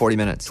 30 to 40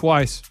 minutes?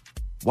 Twice.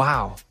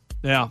 Wow.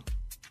 Yeah.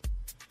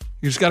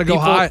 You just got to go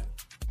high.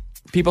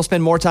 People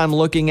spend more time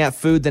looking at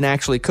food than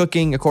actually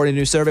cooking. According to a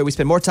new survey, we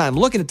spend more time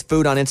looking at the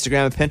food on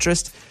Instagram and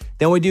Pinterest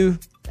than we do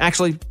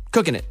actually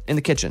cooking it in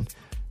the kitchen.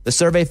 The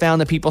survey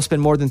found that people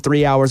spend more than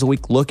 3 hours a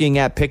week looking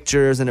at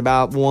pictures and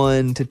about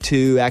 1 to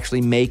 2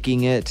 actually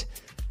making it.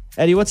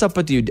 Eddie, what's up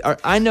with you?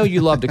 I know you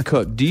love to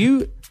cook. Do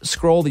you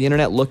scroll the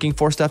internet looking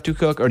for stuff to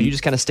cook, or do you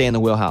just kind of stay in the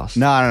wheelhouse?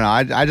 No.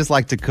 I just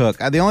like to cook.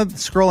 The only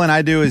scrolling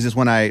I do is just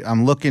when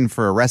I'm looking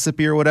for a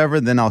recipe or whatever,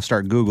 then I'll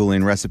start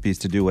Googling recipes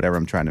to do whatever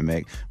I'm trying to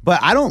make.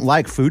 But I don't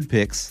like food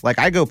pics. Like,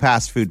 I go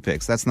past food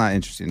pics. That's not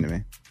interesting to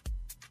me.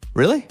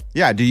 Really?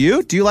 Yeah. Do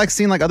you? Do you like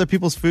seeing like other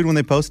people's food when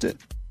they post it?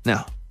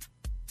 No.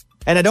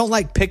 And I don't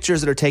like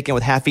pictures that are taken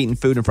with half-eaten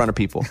food in front of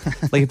people.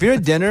 Like, if you're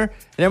at dinner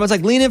and everyone's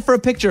like, lean in for a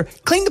picture,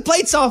 clean the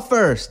plates off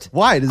first.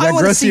 Why? Does that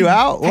gross you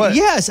out? What?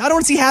 Yes. I don't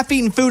want to see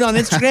half-eaten food on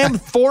Instagram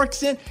with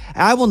forks in.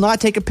 I will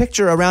not take a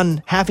picture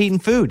around half-eaten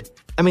food.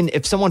 I mean,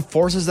 if someone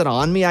forces it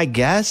on me, I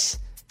guess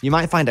you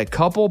might find a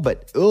couple,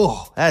 but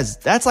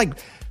that's like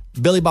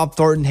Billy Bob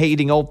Thornton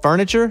hating old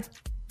furniture.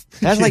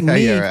 That's like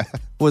me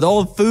with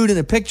old food in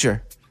a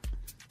picture.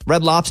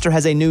 Red Lobster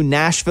has a new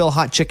Nashville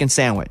hot chicken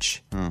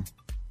sandwich.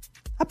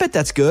 I bet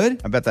that's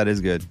good. I bet that is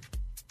good.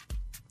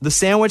 The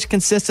sandwich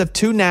consists of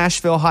 2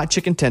 Nashville hot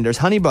chicken tenders,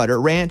 honey butter,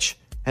 ranch,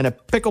 and a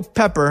pickled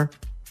pepper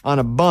on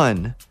a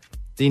bun.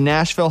 The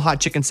Nashville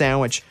hot chicken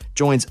sandwich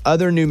joins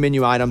other new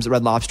menu items at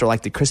Red Lobster,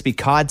 like the crispy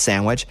cod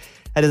sandwich.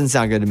 That doesn't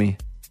sound good to me.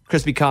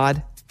 Crispy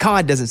cod?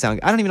 Cod doesn't sound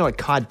good. I don't even know what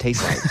cod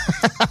tastes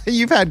like.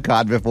 You've had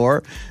cod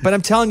before. But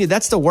I'm telling you,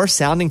 that's the worst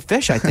sounding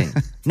fish, I think.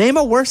 Name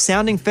a worse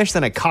sounding fish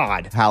than a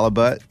cod.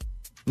 Halibut.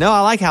 No,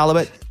 I like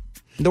halibut.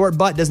 The word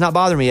butt does not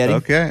bother me, Eddie.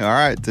 Okay, all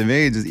right. To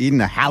me, just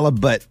eating a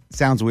halibut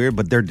sounds weird,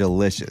 but they're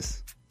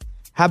delicious.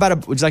 How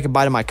about would you like a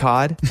bite of my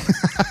cod?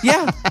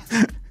 Yeah.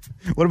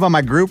 What about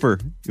my grouper?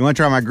 You want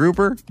to try my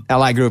grouper? I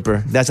like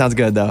grouper. That sounds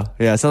good, though.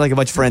 Yeah, it sounds like a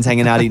bunch of friends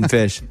hanging out eating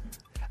fish.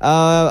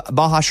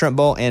 Baja Shrimp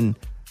Bowl and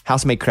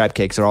house-made crab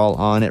cakes are all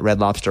on at Red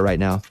Lobster right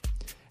now.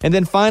 And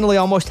then finally,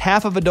 almost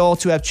half of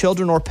adults who have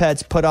children or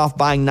pets put off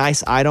buying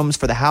nice items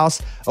for the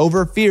house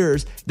over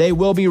fears they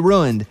will be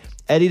ruined.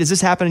 Eddie, does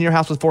this happen in your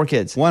house with 4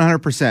 kids?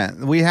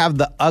 100%. We have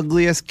the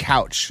ugliest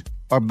couch,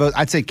 or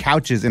I'd say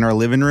couches in our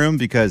living room,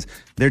 because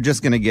they're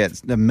just going to get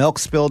the milk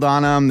spilled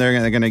on them.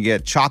 They're going to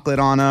get chocolate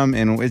on them.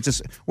 And it's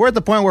just, we're at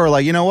the point where we're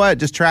like, you know what?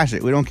 Just trash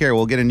it. We don't care.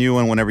 We'll get a new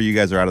one whenever you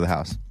guys are out of the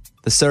house.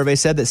 The survey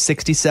said that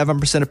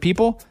 67% of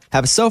people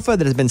have a sofa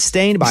that has been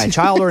stained by a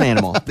child or an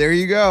animal. There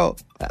you go.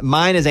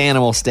 Mine is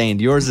animal stained.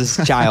 Yours is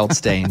child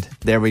stained.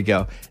 There we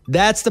go.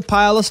 That's the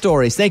pile of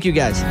stories. Thank you,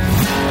 guys.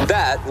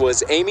 That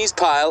was Amy's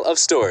pile of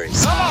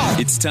stories.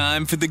 It's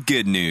time for the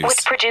good news.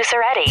 With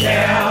producer Eddie.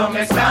 Tell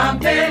me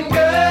something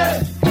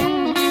good.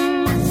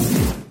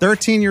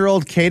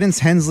 13-year-old Cadence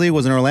Hensley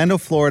was in Orlando,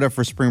 Florida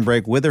for spring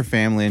break with her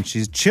family, and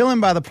she's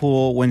chilling by the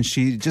pool when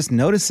she just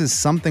notices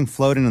something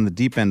floating in the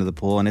deep end of the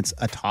pool, and it's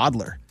a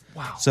toddler.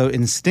 Wow. So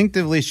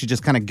instinctively, she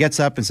just kind of gets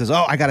up and says,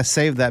 I got to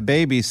save that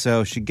baby.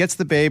 So she gets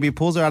the baby,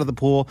 pulls her out of the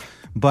pool,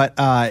 but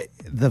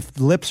the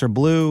lips are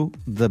blue.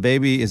 The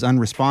baby is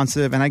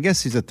unresponsive, and I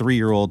guess he's a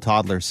 3-year-old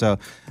toddler. So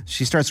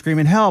she starts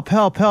screaming, help,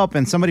 help, help,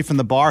 and somebody from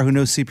the bar who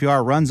knows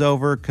CPR runs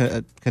over,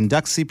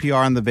 conducts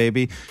CPR on the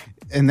baby,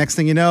 and next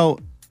thing you know,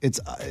 it's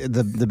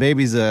the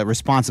baby's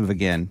responsive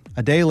again.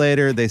 A day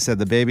later, they said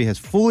the baby has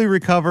fully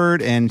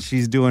recovered and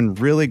she's doing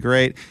really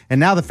great. And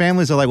now the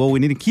families are like, well, we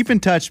need to keep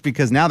in touch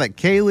because now that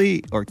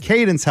Kaylee or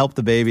Cadence helped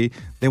the baby,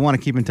 they want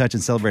to keep in touch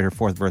and celebrate her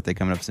 4th birthday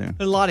coming up soon.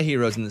 There's a lot of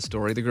heroes in this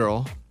story. The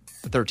girl,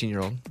 the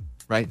 13-year-old,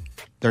 right?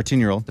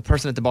 13-year-old. The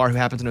person at the bar who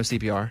happens to know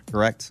CPR.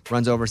 Correct.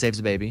 Runs over, saves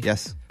the baby.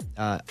 Yes.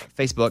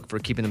 Facebook for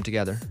keeping them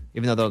together,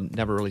 even though they'll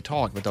never really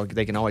talk, but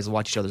they can always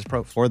watch each other's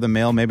profiles. Or the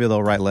mail, maybe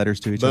they'll write letters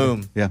to each other.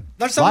 Boom. Yeah.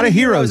 There's a lot of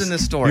heroes in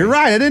this story. You're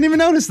right. I didn't even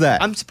notice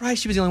that. I'm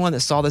surprised she was the only one that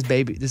saw this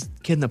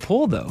kid in the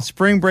pool, though.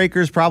 Spring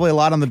breakers, probably a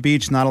lot on the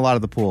beach, not a lot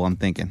at the pool, I'm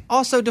thinking.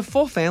 Also, do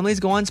full families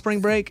go on spring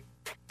break?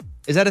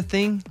 Is that a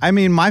thing? I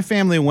mean, my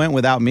family went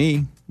without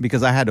me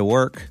because I had to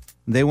work.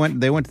 They went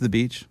to the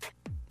beach.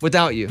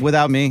 Without you?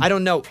 Without me. I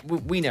don't know.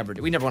 We never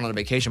did. We never went on a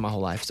vacation my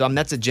whole life. So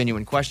that's a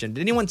genuine question.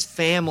 Did anyone's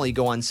family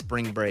go on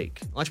spring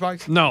break?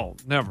 Lunchbox? No,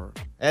 never.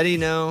 Eddie,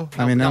 no?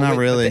 I mean, not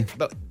really.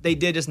 But they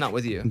did, just not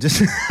with you.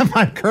 Just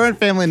my current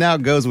family now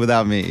goes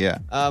without me,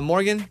 yeah.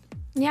 Morgan?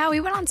 Yeah, we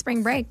went on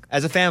spring break.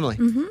 As a family?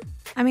 Mm-hmm.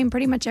 I mean,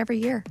 pretty much every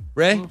year.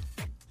 Ray?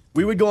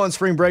 We would go on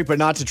spring break, but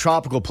not to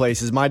tropical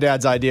places. My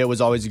dad's idea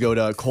was always to go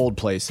to cold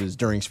places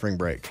during spring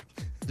break.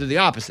 Do the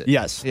opposite?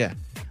 Yes. Yeah.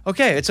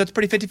 Okay, so it's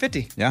pretty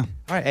 50-50. Yeah.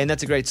 All right, and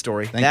that's a great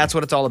story. Thank That's you.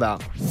 what it's all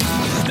about.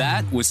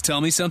 That was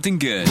Tell Me Something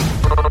Good.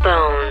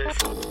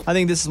 I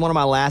think this is one of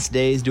my last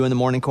days doing the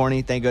morning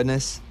corny, thank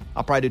goodness.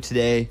 I'll probably do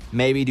today,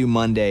 maybe do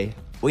Monday.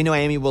 We know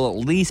Amy will at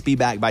least be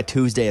back by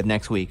Tuesday of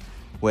next week,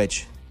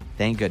 which,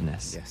 thank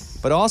goodness. Yes.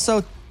 But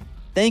also,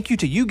 thank you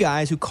to you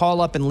guys who call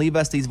up and leave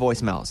us these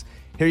voicemails.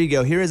 Here you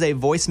go. Here is a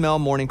voicemail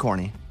morning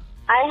corny.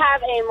 I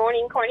have a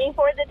morning corny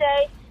for the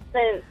day.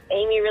 Since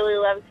Amy really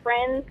loves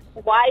Friends,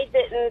 why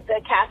didn't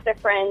the cast of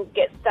Friends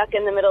get stuck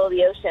in the middle of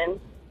the ocean?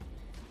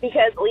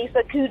 Because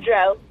Lisa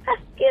Kudrow.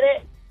 Get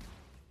it?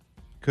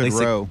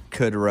 Kudrow.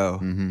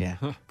 Mm-hmm. Yeah.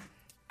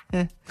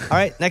 All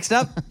right, next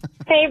up.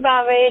 Hey,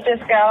 Bobby,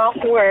 just got off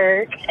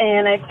work,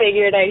 and I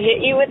figured I'd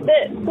hit you with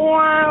it.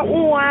 Wow,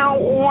 wow,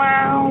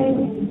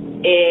 wow.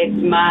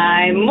 It's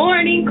my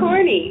morning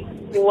corny.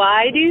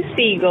 Why do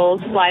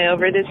seagulls fly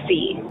over the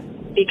sea?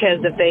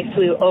 Because if they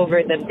flew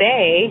over the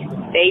bay,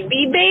 they'd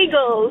be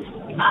bagels.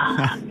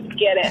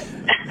 Get it?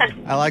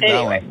 I like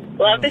anyway, that one.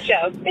 Love the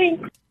show.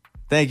 Thanks.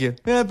 Thank you.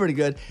 Yeah, pretty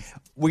good.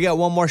 We got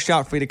one more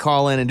shot for you to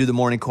call in and do the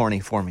morning corny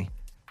for me.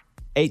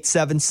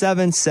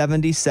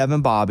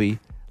 877-77-BOBBY.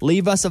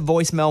 Leave us a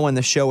voicemail when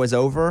the show is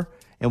over,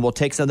 and we'll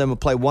take some of them. We'll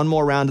play one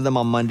more round of them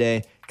on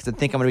Monday because I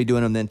think I'm going to be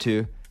doing them then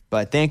too.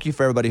 But thank you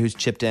for everybody who's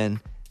chipped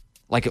in.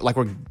 Like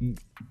we're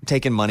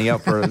taking money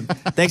out for.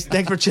 thanks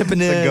for chipping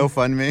in. It's a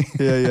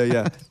GoFundMe.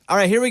 Yeah. All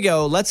right, here we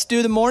go. Let's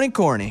do the morning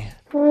corny.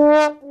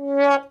 The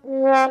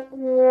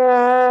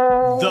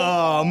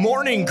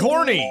morning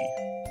corny.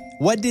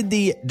 What did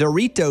the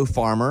Dorito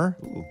farmer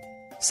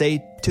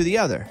say to the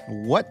other?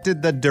 What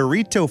did the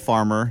Dorito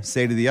farmer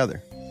say to the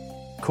other?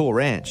 Cool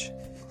ranch.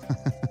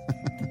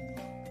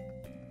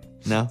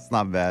 No? It's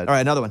not bad. All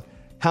right, another one.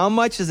 How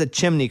much does a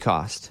chimney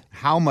cost?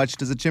 How much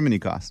does a chimney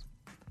cost?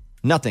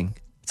 Nothing.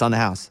 It's on the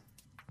house.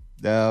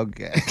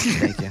 Okay.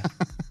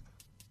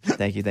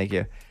 Thank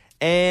you.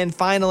 And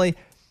finally,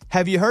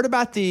 have you heard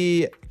about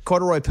the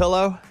corduroy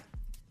pillow?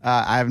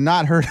 I have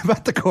not heard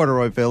about the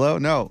corduroy pillow.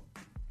 No.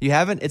 You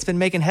haven't? It's been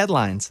making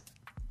headlines.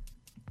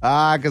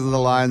 Because of the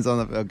lines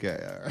on the... Okay.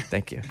 All right.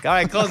 Thank you. All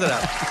right, close it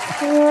up.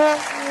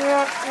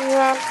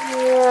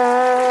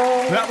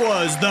 That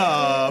was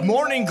the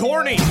morning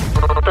corny.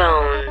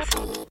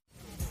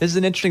 This is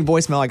an interesting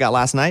voicemail I got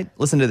last night.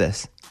 Listen to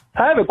this.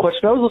 I have a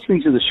question. I was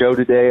listening to the show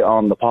today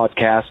on the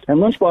podcast, and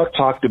Lunchbox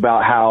talked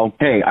about how,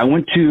 hey, I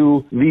went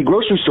to the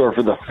grocery store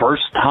for the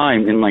first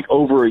time in like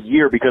over a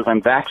year because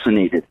I'm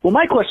vaccinated. Well,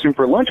 my question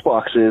for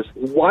Lunchbox is,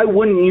 why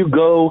wouldn't you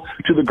go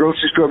to the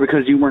grocery store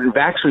because you weren't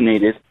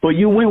vaccinated, but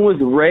you went with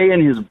Ray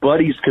and his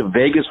buddies to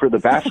Vegas for the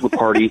bachelor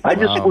party? I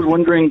just was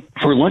wondering,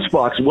 for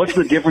Lunchbox, what's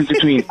the difference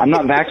between I'm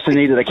not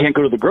vaccinated, I can't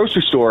go to the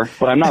grocery store,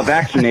 but I'm not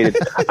vaccinated,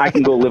 I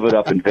can go live it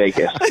up in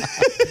Vegas?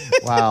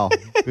 Wow.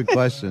 Good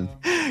question.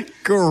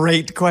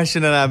 Great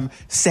question, and I'm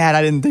sad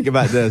I didn't think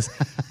about this.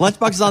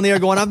 Lunchbox is on the air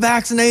going, I'm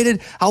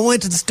vaccinated. I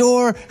went to the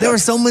store. There were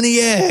so many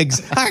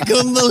eggs. I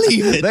couldn't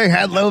believe it. They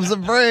had loaves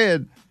of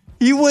bread.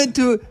 You went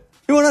on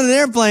an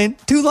airplane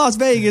to Las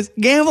Vegas,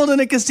 gambled in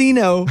a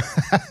casino.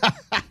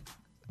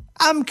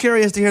 I'm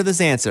curious to hear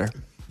this answer.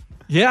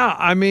 Yeah,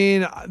 I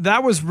mean,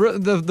 that was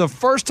the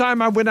first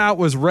time I went out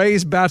was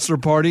Ray's bachelor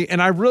party,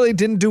 and I really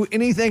didn't do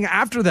anything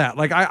after that.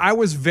 Like, I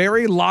was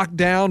very locked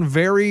down,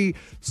 very,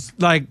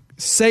 like,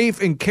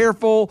 safe and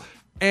careful.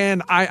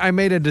 And I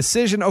made a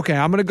decision. Okay,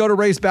 I'm going to go to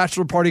Ray's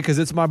bachelor party because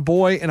it's my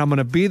boy, and I'm going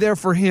to be there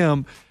for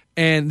him.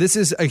 And this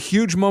is a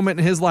huge moment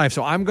in his life.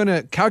 So I'm going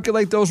to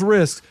calculate those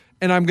risks,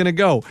 and I'm going to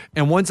go.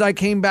 And once I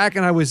came back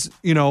and I was,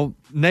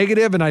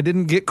 negative and I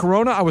didn't get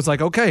corona, I was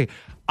like, okay,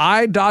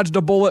 I dodged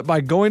a bullet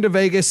by going to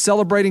Vegas,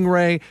 celebrating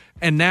Ray,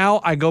 and now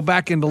I go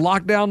back into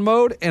lockdown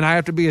mode, and I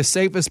have to be as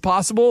safe as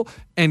possible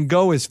and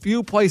go as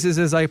few places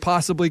as I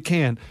possibly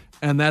can.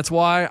 And that's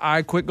why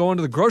I quit going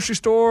to the grocery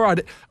store. I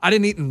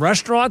didn't eat in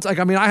restaurants. I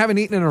haven't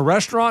eaten in a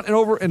restaurant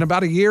in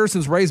about a year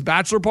since Ray's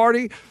bachelor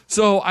party.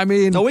 So,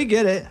 No, we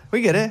get it.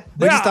 We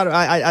just thought,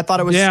 I thought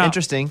it was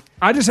interesting.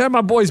 I just had my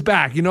boys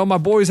back. My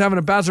boys having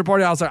a bachelor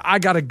party. I was like, I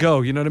got to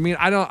go. You know what I mean?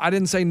 I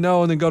didn't say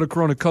no and then go to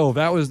Corona Cove.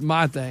 That was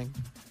my thing.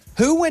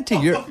 Who went to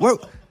your...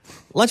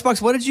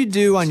 Lunchbox, what did you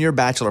do on your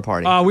bachelor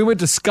party? We went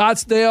to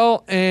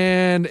Scottsdale,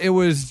 and it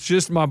was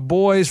just my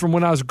boys from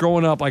when I was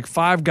growing up, like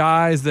 5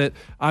 guys that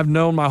I've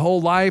known my whole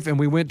life, and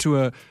we went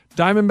to a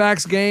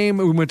Diamondbacks game.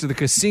 We went to the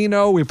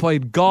casino. We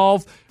played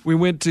golf. We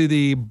went to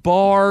the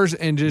bars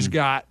and just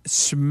got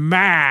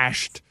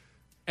smashed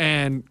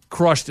and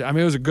crushed it. I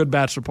mean, it was a good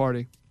bachelor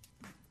party.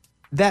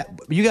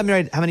 You got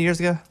married how many years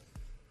ago?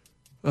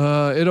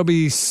 It'll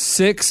be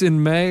 6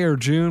 in May or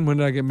June. When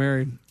did I get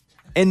married?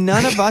 And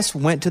none of us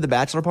went to the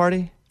bachelor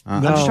party?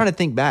 I'm just trying to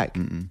think back.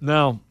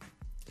 No.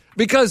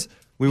 Because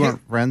we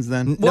weren't friends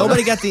then?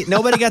 Nobody got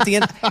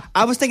the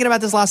I was thinking about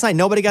this last night.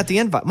 Nobody got the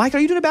invite. Mike, are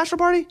you doing a bachelor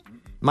party?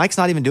 Mike's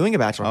not even doing a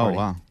bachelor party. Oh,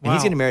 wow. And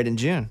he's getting married in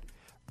June.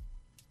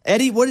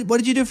 Eddie, what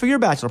did you do for your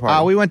bachelor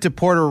party? We went to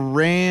Port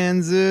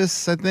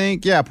Aransas, I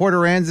think. Yeah, Port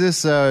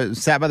Aransas,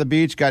 sat by the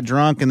beach, got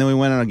drunk, and then we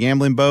went on a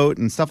gambling boat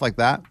and stuff like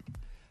that.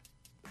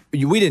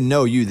 We didn't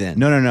know you then.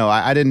 No.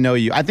 I didn't know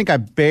you. I think I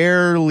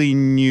barely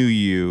knew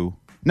you.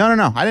 No.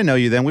 I didn't know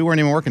you then. We weren't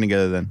even working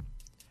together then.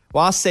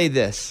 Well, I'll say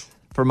this.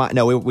 We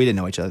didn't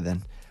know each other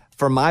then.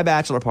 For my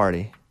bachelor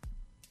party,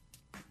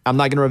 I'm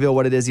not going to reveal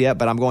what it is yet,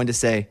 but I'm going to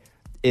say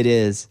it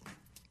is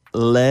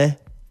legit.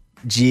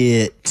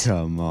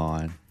 Come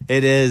on.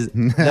 It is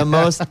the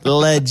most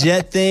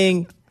legit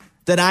thing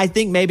that I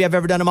think maybe I've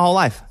ever done in my whole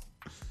life.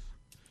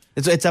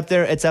 It's up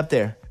there. It's up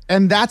there.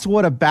 And that's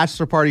what a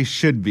bachelor party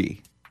should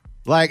be.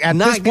 Like, at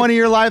this point in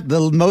your life,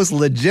 the most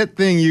legit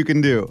thing you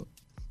can do.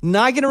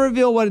 Not going to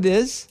reveal what it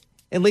is,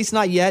 at least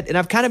not yet. And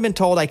I've kind of been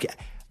told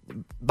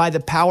by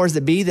the powers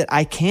that be that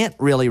I can't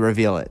really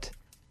reveal it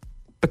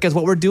because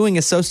what we're doing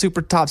is so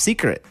super top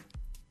secret.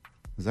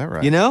 Is that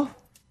right? You know?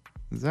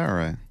 Is that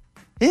right?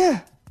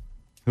 Yeah.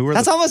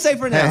 That's all I'm going to say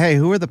for now. Hey,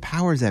 who are the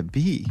powers that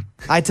be?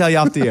 I tell you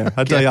off the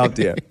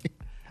air.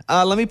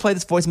 Let me play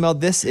this voicemail.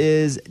 This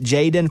is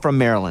Jaden from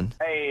Maryland.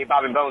 Hey,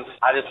 Bobby Bones.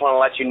 I just want to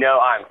let you know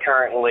I'm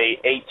currently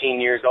 18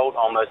 years old,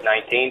 almost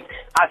 19.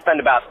 I spend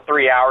about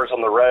 3 hours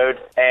on the road,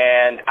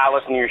 and I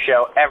listen to your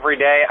show every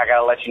day. I got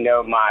to let you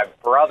know my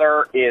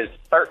brother is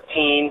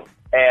 13,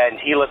 and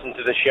he listens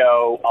to the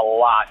show a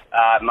lot.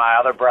 My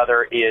other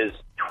brother is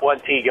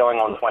 20, going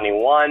on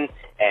 21,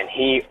 and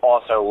he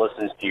also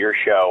listens to your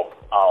show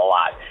a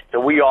lot. So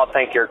we all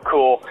think you're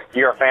cool.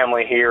 You're a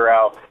family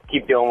hero.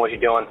 Keep doing what you're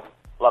doing.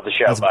 Love the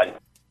show, bud.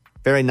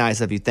 Very nice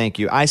of you. Thank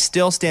you. I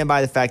still stand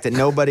by the fact that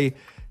nobody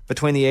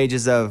between the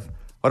ages of,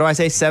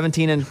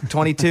 17 and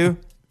 22,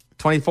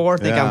 24,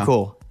 think I'm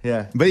cool.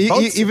 Yeah. But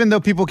even though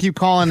people keep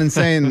calling and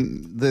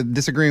saying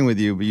disagreeing with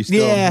you, but you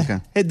still...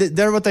 Yeah. Okay.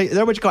 They're what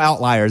you call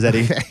outliers,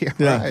 Eddie. Okay,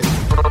 right.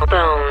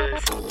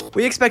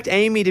 We expect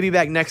Amy to be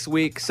back next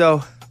week.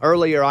 So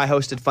earlier I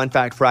hosted Fun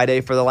Fact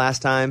Friday for the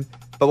last time.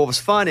 But what was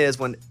fun is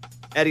when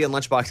Eddie and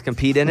Lunchbox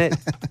compete in it.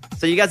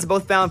 So you guys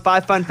both found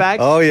 5 fun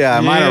facts? Oh, yeah.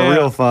 Mine are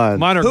real fun.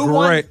 Mine are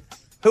great.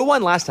 Who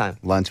won last time?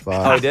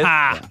 Lunchbox. Oh, did?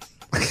 Yeah.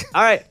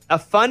 All right. A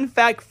Fun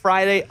Fact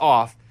Friday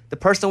off. The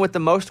person with the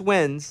most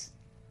wins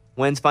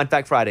Fun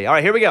Fact Friday. All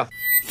right, here we go.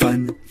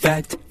 Fun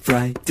Fact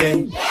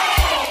Friday.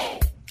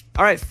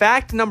 All right,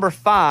 fact number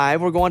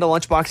 5. We're going to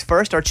Lunchbox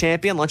first, our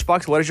champion.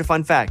 Lunchbox, what is your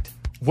fun fact?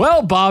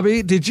 Well,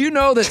 Bobby, did you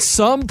know that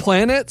some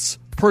planets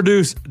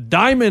produce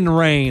diamond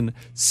rain?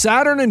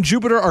 Saturn and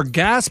Jupiter are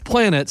gas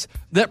planets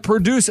that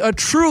produce a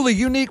truly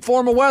unique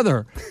form of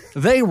weather.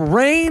 They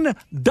rain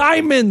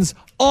diamonds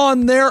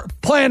on their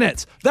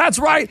planets. That's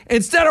right.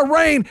 Instead of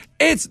rain,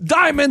 it's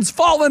diamonds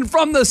falling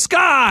from the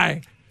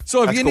sky.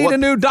 So if you need a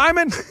new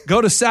diamond,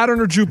 go to Saturn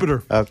or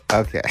Jupiter.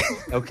 Okay.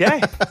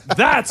 Okay.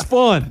 That's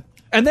fun.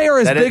 And they are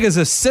as big as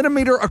a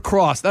centimeter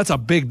across. That's a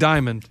big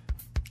diamond.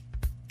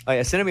 Oh,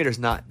 yeah, a centimeter's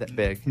not that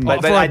big.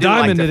 But for a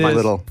diamond, it is.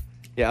 Little.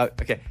 Yeah,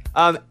 okay.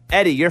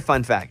 Eddie, your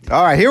fun fact.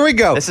 All right, here we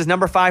go. This is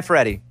number 5 for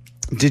Eddie.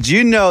 Did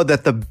you know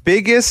that the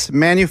biggest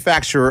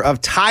manufacturer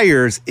of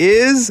tires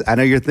is, I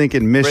know you're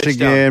thinking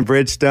Michigan,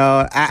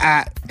 Bridgestone.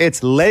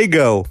 It's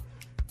Lego.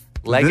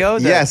 Lego?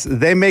 Yes,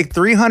 they make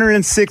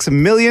 306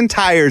 million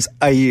tires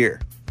a year.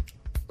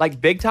 Like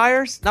big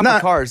tires? Not for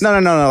cars. No,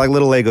 like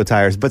little Lego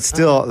tires, but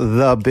still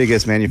the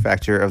biggest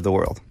manufacturer of the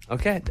world.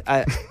 Okay.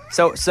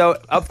 So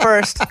up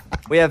first,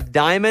 we have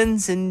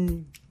diamonds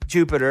in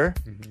Jupiter,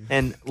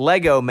 and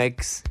Lego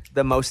makes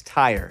the most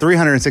tire?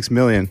 306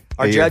 million.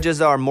 Our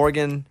judges are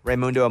Morgan,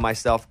 Raymundo, and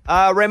myself.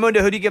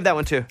 Raymundo, who do you give that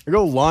one to? I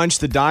go lunch,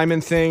 the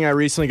diamond thing. I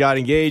recently got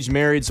engaged,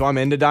 married, so I'm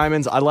into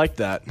diamonds. I like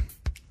that.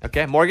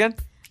 Okay, Morgan?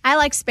 I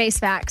like space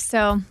facts,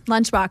 so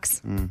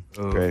Lunchbox.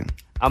 Great.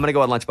 I'm going to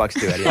go with Lunchbox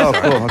too, Eddie. Oh,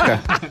 cool. Okay.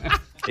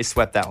 He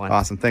swept that one.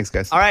 Awesome. Thanks,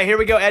 guys. All right, here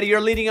we go. Eddie,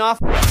 you're leading off.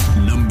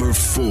 Number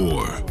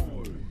 4.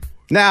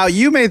 Now,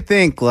 you may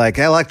think like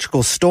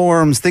electrical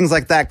storms, things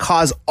like that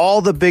cause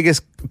all the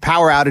biggest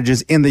power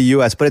outages in the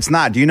U.S., but it's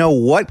not. Do you know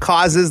what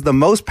causes the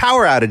most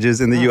power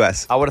outages in the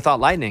U.S.? I would have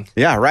thought lightning.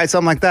 Yeah, right?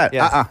 Something like that.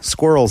 Yes.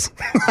 Squirrels.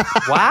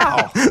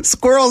 Wow.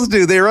 Squirrels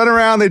do. They run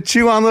around, they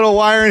chew on little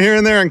wire in here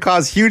and there and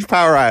cause huge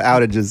power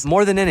outages.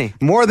 More than any.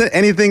 More than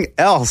anything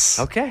else.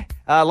 Okay.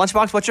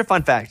 Lunchbox, what's your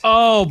fun fact?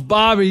 Oh,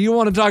 Bobby, you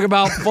want to talk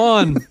about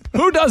fun.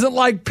 Who doesn't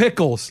like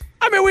pickles?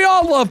 I mean, we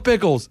all love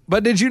pickles.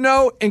 But did you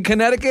know in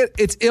Connecticut,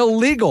 it's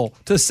illegal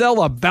to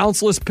sell a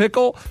bounceless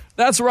pickle?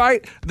 That's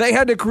right. They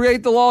had to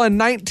create the law in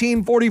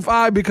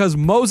 1945 because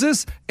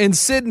Moses and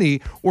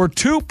Sydney were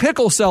 2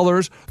 pickle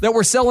sellers that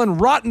were selling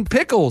rotten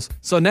pickles.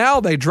 So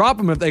now they drop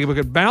them if they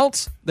could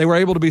bounce. They were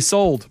able to be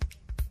sold.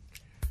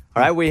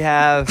 All right, we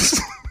have...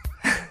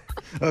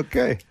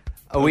 Okay.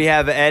 We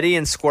have Eddie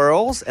and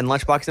squirrels and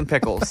Lunchbox and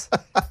pickles.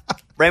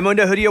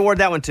 Raymundo, who do you award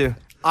that one to?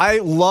 I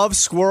love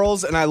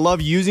squirrels, and I love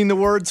using the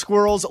word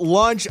squirrels.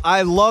 Lunch,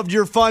 I loved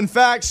your fun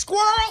fact.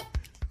 Squirrel!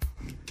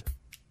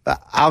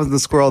 I was the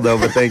squirrel, though,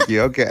 but thank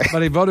you. Okay.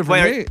 But he voted for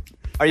me.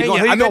 Are you Hey, going? yeah,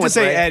 Who you I going meant to with,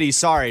 say Ray? Eddie.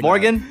 Sorry.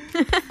 Morgan?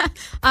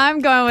 I'm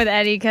going with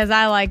Eddie because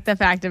I like the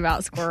fact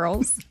about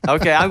squirrels.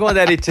 Okay, I'm going with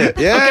Eddie too.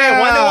 Yeah.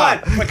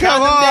 Okay, 1-1. We're Come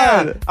counting them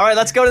on. down. All right,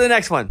 let's go to the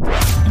next one.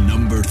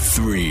 Number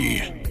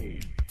 3.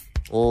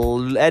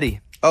 Eddie.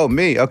 Oh,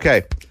 me.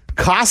 Okay.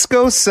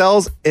 Costco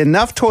sells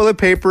enough toilet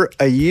paper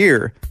a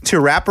year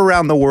to wrap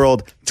around the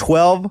world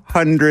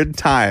 1,200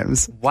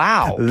 times.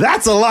 Wow.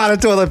 That's a lot of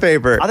toilet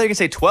paper. I thought you were going to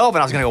say 12,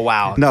 and I was going to go,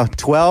 wow. No,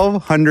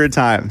 1,200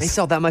 times. They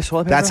sell that much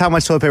toilet paper? That's how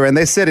much toilet paper. And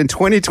they said in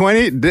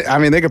 2020, I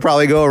mean, they could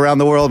probably go around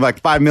the world like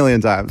 5 million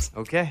times.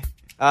 Okay.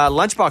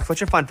 Lunchbox,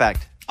 what's your fun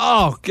fact?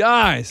 Oh,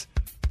 guys.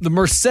 The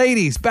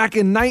Mercedes, back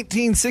in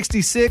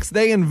 1966,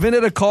 they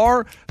invented a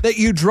car that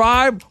you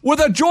drive with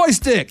a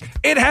joystick.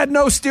 It had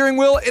no steering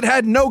wheel. It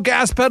had no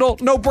gas pedal,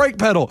 no brake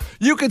pedal.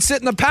 You could sit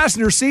in the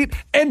passenger seat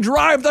and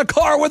drive the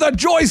car with a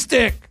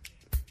joystick.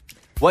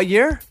 What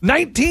year?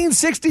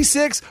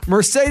 1966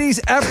 Mercedes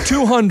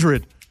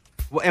F200.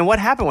 And what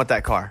happened with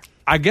that car?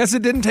 I guess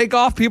it didn't take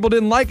off. People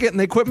didn't like it, and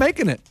they quit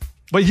making it.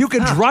 But you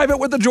could drive it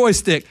with a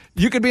joystick.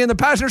 You could be in the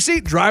passenger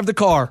seat, drive the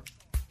car.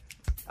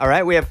 All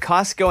right, we have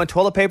Costco and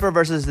toilet paper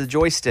versus the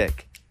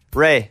joystick.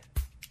 Ray.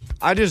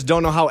 I just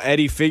don't know how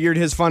Eddie figured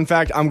his fun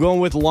fact. I'm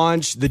going with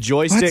lunch, the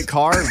joystick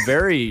car.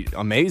 Very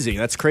amazing.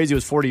 That's crazy. It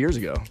was 40 years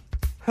ago.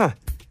 Huh.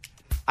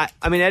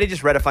 I mean, Eddie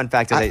just read a fun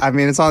fact today. I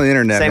mean, it's on the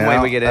internet. Same man. way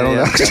we get I in.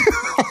 don't Yeah.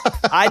 know.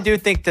 I do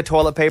think the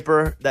toilet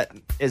paper that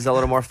is a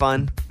little more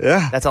fun.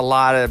 Yeah. That's a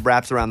lot of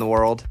wraps around the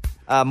world.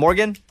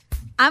 Morgan?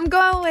 I'm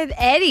going with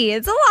Eddie.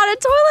 It's a lot of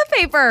toilet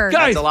paper.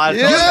 Guys, That's a lot of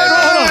hold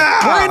toilet paper.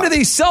 on. We're into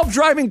these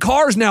self-driving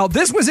cars now.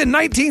 This was in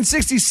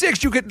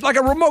 1966. You could, like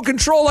a remote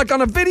control, like on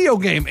a video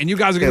game, and you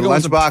guys are Okay, going to go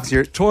with Lunchbox,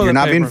 some toilet you're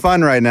not paper. being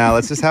fun right now.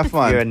 Let's just have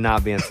fun. You're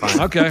not being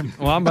fun. Okay,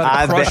 well, I'm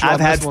about to crush you on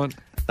this one.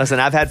 Listen,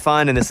 I've had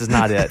fun, and this is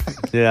not it.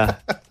 Yeah.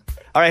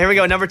 All right, here we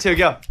go. Number 2,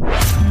 go.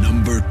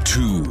 Number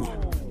 2.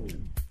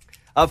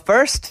 Up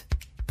first,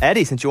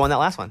 Eddie, since you won that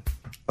last one.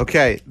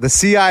 Okay, the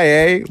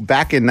CIA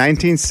back in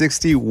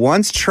 1960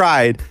 once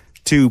tried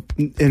to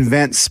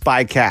invent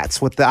spy cats.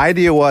 What the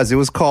idea was, it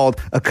was called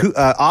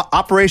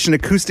Operation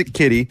Acoustic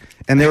Kitty,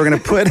 and they were going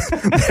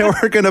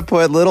to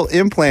put little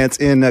implants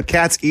in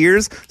cats'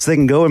 ears so they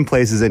can go in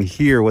places and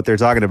hear what they're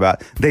talking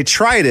about. They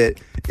tried it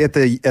at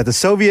the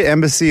Soviet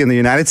embassy in the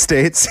United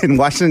States in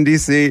Washington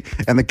D.C.,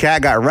 and the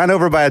cat got run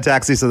over by a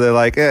taxi. So they're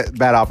like,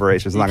 bad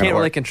operation. It's You not going can't to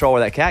really work. control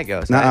where that cat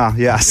goes, right?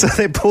 Yeah. So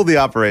they pulled the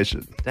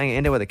operation. Dang, it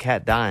ended with a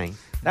cat dying.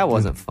 That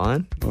wasn't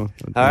fun. All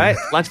right,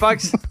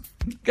 Lunchbox?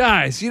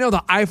 Guys, you know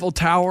the Eiffel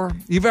Tower?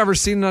 You've ever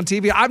seen it on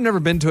TV? I've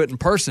never been to it in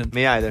person.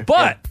 Me either.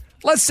 But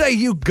let's say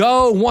you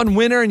go one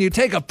winter and you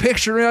take a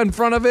picture in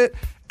front of it,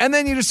 and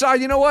then you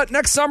decide, you know what,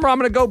 next summer I'm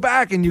going to go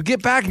back, and you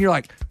get back and you're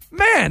like,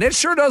 man, it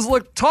sure does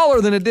look taller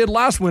than it did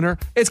last winter.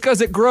 It's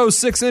because it grows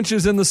 6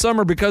 inches in the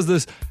summer because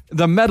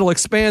the metal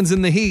expands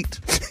in the heat.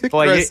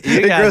 Boy,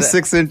 It grows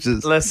 6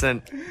 inches.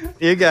 Listen,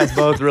 you guys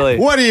both really.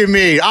 What do you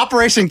mean?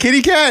 Operation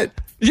Kitty Cat?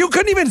 You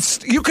couldn't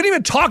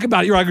even talk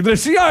about it. You're like, the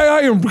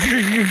CIA.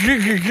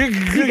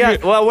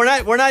 Well,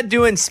 we're not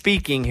doing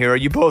speaking here.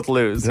 You both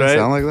lose, Does right? that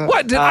sound like that?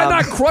 What? Did I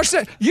not crush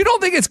that? You don't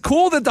think it's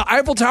cool that the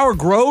Eiffel Tower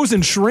grows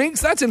and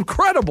shrinks? That's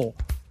incredible.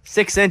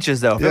 6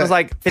 inches, though. If it was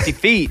like 50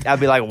 feet, I'd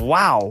be like,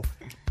 wow.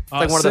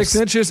 Like one of 6 those-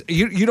 inches?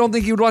 You don't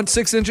think you'd want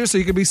 6 inches so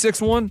you could be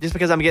 6'1"? Just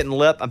because I'm getting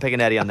lip, I'm picking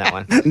Eddie on that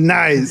one.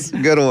 Nice.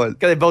 Good one.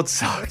 Because they both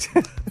sucked.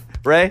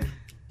 Ray?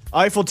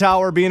 Eiffel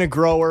Tower, being a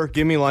grower,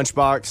 give me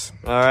Lunchbox.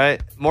 All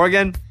right.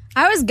 Morgan?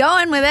 I was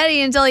going with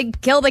Eddie until he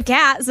killed a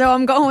cat, so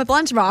I'm going with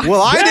Lunchbox.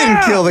 Well, I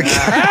didn't kill the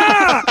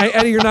cat. Hey,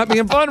 Eddie, you're not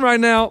being fun right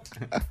now.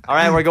 All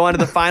right, we're going to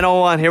the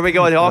final one. Here we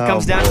go. It all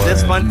comes down to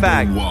this fun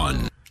fact.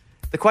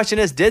 The question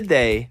is, did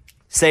they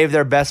save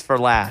their best for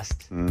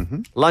last?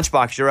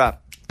 Lunchbox, you're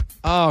up.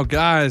 Oh,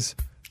 guys.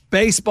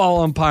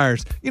 Baseball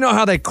umpires. You know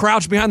how they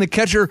crouch behind the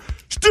catcher?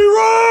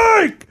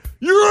 Strike!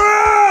 You're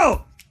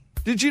out!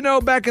 Did you know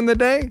back in the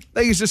day,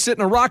 they used to sit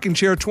in a rocking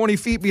chair 20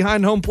 feet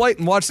behind home plate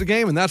and watch the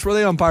game, and that's where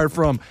they umpired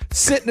from,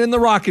 sitting in the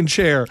rocking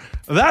chair.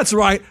 That's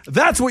right.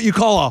 That's what you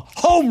call a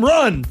home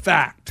run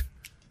fact.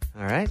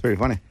 All right. It's pretty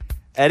funny.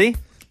 Eddie?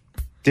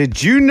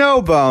 Did you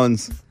know,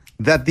 Bones,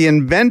 that the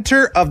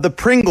inventor of the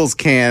Pringles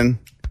can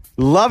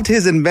loved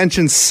his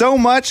invention so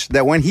much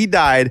that when he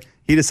died,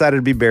 he decided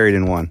to be buried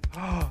in one?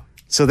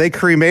 So they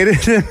cremated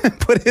him and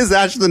put his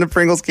ashes in a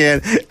Pringles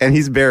can, and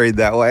he's buried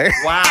that way.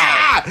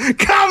 Wow.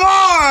 Come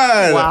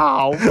on!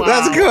 Wow.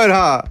 That's good,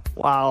 huh?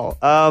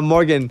 Wow.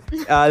 Morgan,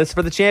 this is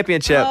for the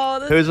championship.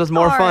 Whose was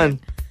more fun?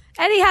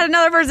 Eddie had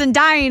another person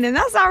dying, and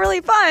that's not really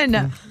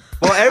fun.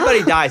 Well,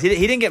 everybody dies. He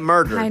didn't get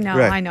murdered. I know,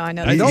 Right. I know.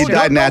 He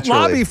died naturally.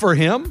 Don't lobby for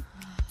him.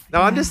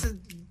 No, I'm just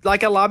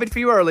like I lobbied for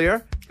you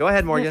earlier. Go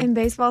ahead, Morgan. And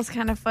baseball's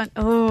kind of fun.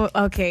 Oh,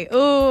 okay.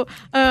 Oh,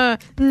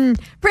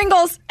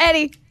 Pringles,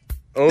 Eddie.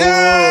 Oh,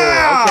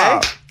 Yeah!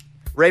 okay.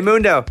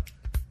 Raymundo.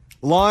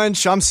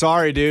 Lunch, I'm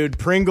sorry, dude.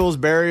 Pringles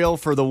burial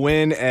for the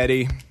win,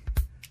 Eddie.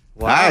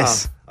 Wow.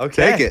 Nice.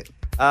 Okay. Take it.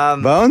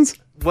 Bones?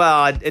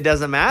 Well, it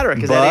doesn't matter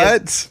because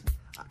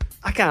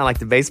I kind of like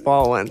the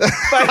baseball one. That's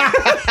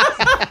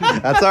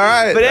all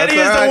right. But Eddie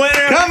is the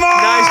winner. Come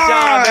on! Nice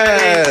job,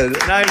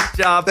 Eddie. Nice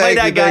job. Play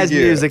that guy's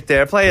music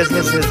there. Play his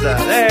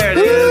there it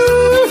is.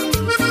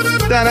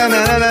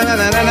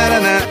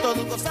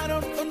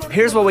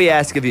 Here's what we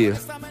ask of you,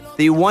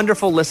 the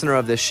wonderful listener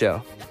of this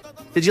show.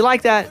 Did you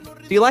like that?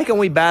 Do you like it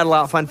when we battle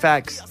out fun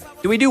facts?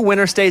 Do we do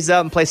winner stays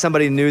up and play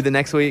somebody new the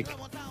next week?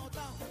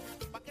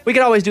 We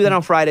could always do that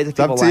on Fridays if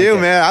people It's up to like you,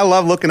 it. man. I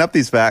love looking up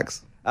these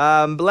facts.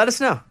 But let us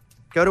know.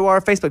 Go to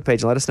our Facebook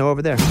page and let us know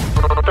over there.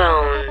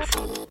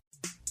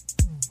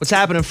 What's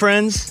happening,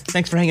 friends?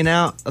 Thanks for hanging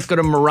out. Let's go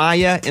to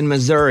Mariah in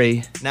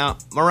Missouri. Now,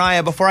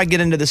 Mariah, before I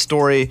get into this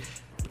story,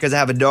 because I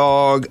have a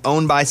dog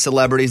owned by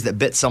celebrities that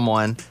bit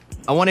someone,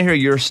 I want to hear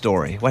your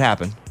story. What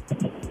happened?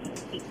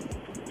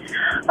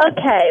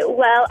 Okay,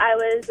 well, I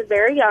was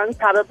very young,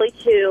 probably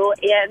 2,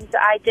 and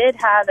I did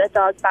have a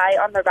dog bite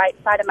on the right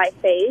side of my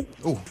face,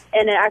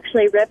 and it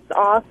actually ripped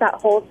off that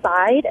whole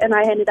side, and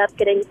I ended up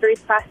getting 3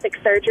 plastic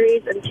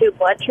surgeries and 2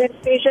 blood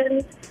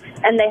transfusions,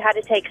 and they had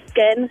to take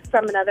skin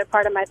from another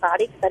part of my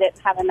body because I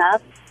didn't have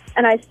enough,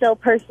 and I still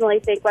personally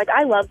think,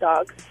 I love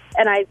dogs,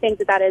 and I think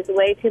that is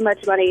way too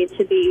much money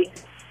to be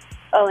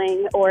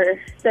owing or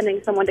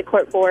sending someone to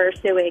court for or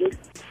suing.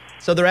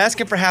 So they're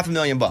asking for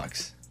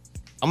 $500,000.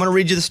 I'm going to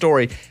read you the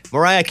story.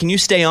 Mariah, can you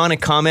stay on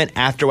and comment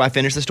after I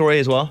finish the story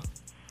as well?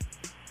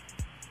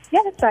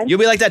 Yeah, that's fine. You'll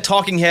be like that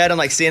talking head on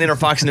like CNN or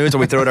Fox News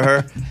when we throw to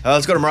her.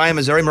 Let's go to Mariah,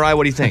 Missouri. Mariah,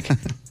 what do you think?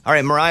 All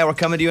right, Mariah, we're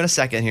coming to you in a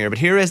second here, but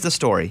here is the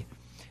story.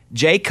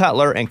 Jay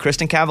Cutler and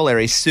Kristen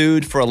Cavallari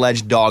sued for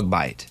alleged dog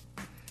bite.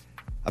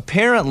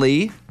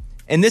 Apparently,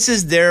 and this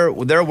is their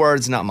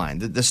words, not mine,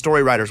 the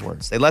story writer's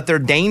words. They let their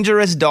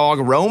dangerous dog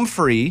roam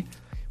free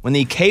when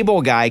the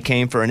cable guy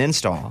came for an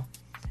install,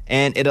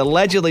 and it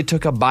allegedly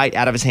took a bite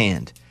out of his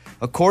hand.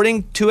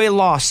 According to a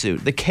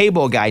lawsuit, the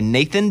cable guy,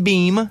 Nathan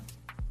Beam,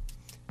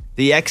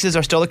 the exes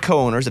are still the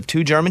co-owners of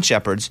 2 German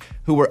Shepherds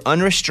who were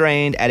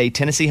unrestrained at a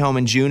Tennessee home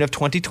in June of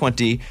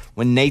 2020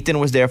 when Nathan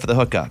was there for the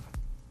hookup.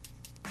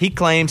 He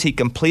claims he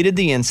completed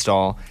the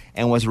install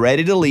and was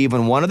ready to leave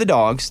when one of the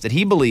dogs, that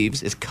he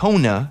believes is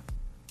Kona,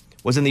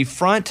 was in the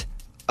front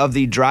of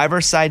the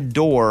driver's side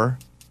door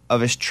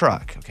of his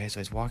truck. Okay, so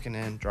he's walking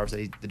in,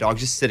 the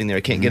dog's just sitting there.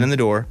 He can't get in the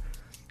door.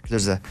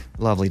 There's a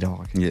lovely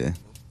dog. Yeah.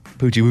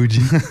 Poochie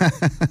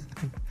woochie.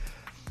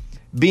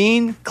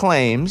 Bean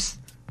claims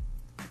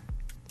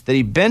that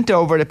he bent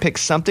over to pick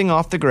something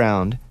off the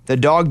ground. The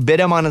dog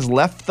bit him on his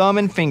left thumb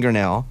and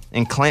fingernail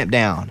and clamped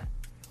down.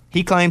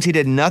 He claims he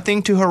did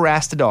nothing to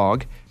harass the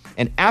dog,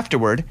 and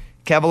afterward,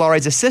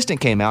 Cavallari's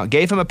assistant came out,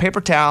 gave him a paper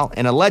towel,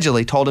 and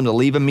allegedly told him to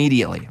leave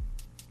immediately.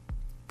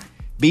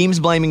 Beam's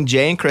blaming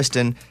Jay and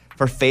Kristen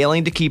for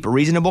failing to keep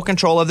reasonable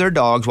control of their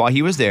dogs while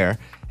he was there,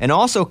 and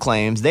also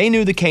claims they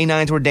knew the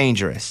canines were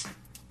dangerous,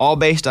 all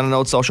based on an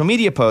old social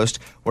media post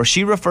where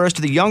she refers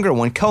to the younger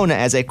one, Kona,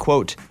 as a,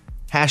 quote,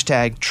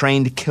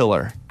 #trained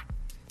killer.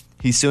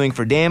 He's suing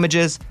for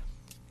damages,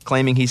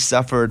 claiming he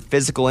suffered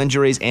physical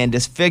injuries and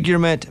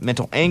disfigurement,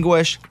 mental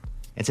anguish,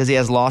 and says he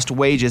has lost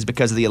wages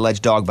because of the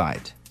alleged dog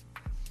bite.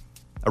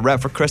 A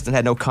rep for Kristen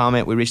had no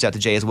comment. We reached out to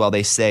Jay as well.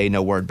 They say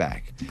no word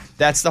back.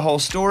 That's the whole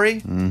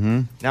story.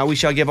 Mm-hmm. Now we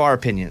shall give our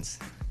opinions.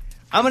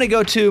 I'm going to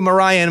go to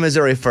Mariah in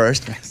Missouri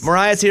first. Yes.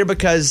 Mariah's here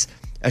because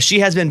she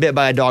has been bit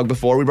by a dog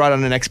before. We brought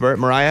on an expert.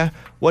 Mariah,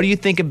 what do you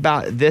think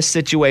about this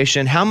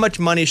situation? How much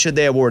money should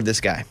they award this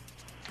guy?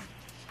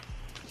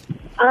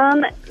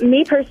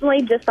 Me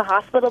personally, just the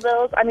hospital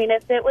bills. I mean,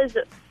 if it was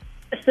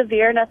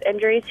severe enough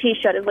injuries, he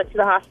should have went to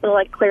the hospital.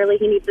 Like, clearly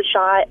he needs a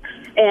shot,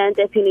 and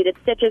if he needed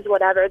stitches,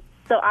 whatever.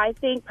 So I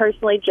think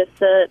personally just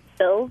the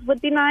bills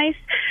would be nice.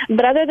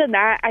 But other than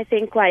that, I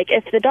think, like,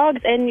 if the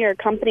dog's in your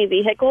company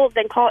vehicle,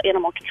 then call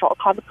animal control,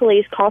 call the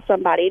police, call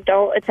somebody.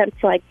 Don't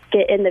attempt to, like,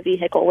 get in the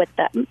vehicle with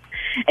them.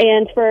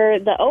 And for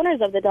the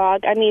owners of the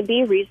dog, I mean,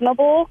 be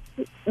reasonable,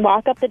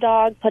 lock up the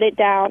dog, put it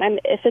down. And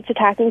if it's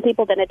attacking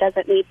people, then it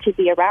doesn't need to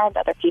be around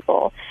other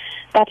people.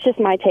 That's just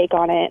my take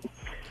on it.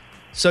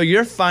 So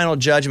your final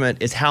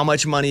judgment is how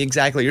much money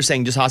exactly? You're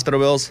saying just hospital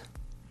bills?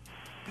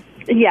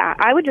 Yeah,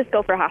 I would just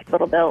go for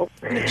hospital bills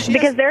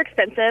because they're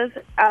expensive.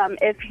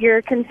 If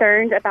you're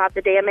concerned about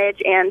the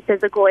damage and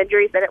physical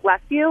injuries that it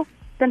left you,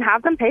 then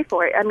have them pay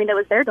for it. I mean, it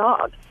was their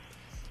dog.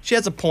 She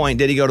has a point.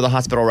 Did he go to the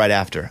hospital right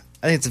after?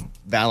 I think it's a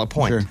valid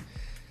point.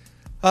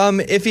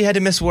 Sure. If he had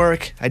to miss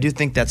work, I do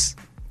think that's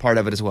part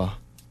of it as well.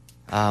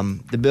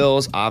 The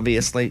bills,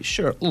 obviously,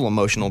 sure, a little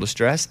emotional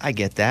distress. I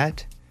get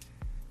that.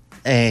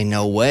 Ain't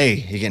no way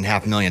you're getting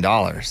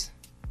 $500,000.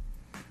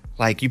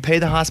 Like, you pay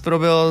the hospital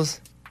bills.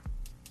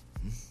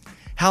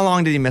 How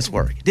long did he miss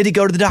work? Did he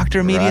go to the doctor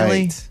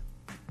immediately? Right.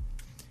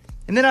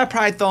 And then I'd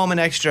probably throw him an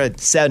extra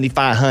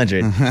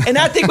 $7,500. And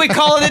I think we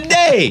call it a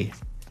day.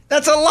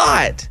 That's a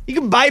lot. You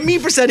can bite me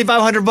for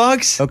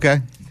 $7,500.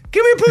 Okay.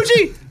 Give me a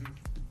poochie.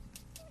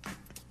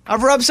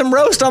 I've rubbed some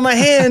roast on my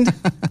hand.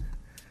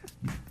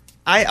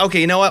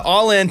 Okay, you know what?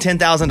 All in $10,000.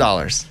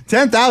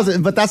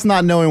 $10,000, but that's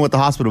not knowing what the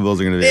hospital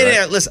bills are going to be. Yeah,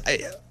 right? Listen,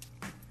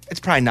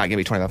 it's probably not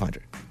going to be $2,500.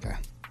 Okay.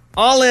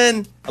 All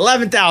in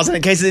 $11,000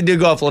 in case they do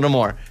go up a little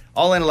more.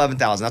 All in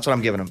 $11,000. That's what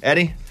I'm giving them.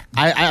 Eddie?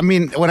 I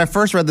mean, when I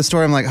first read the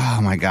story, I'm like, oh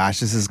my gosh,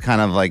 this is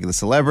kind of like the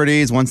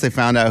celebrities. Once they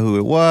found out who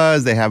it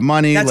was, they have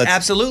money. That's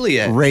absolutely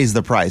it. Raise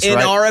the price, In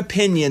right? our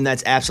opinion,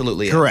 that's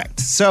absolutely it. Correct.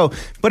 So,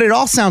 but it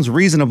all sounds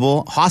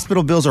reasonable.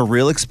 Hospital bills are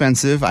real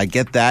expensive. I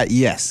get that.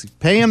 Yes.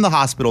 Pay him the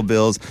hospital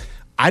bills.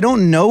 I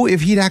don't know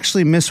if he'd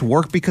actually miss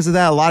work because of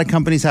that. A lot of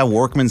companies have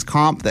workman's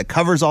comp that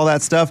covers all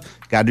that stuff.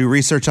 Got to do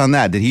research on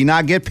that. Did he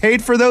not get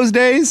paid for those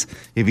days?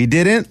 If he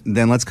didn't,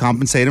 then let's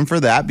compensate him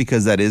for that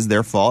because that is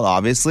their fault,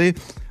 obviously.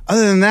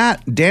 Other than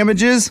that,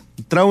 damages,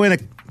 throw in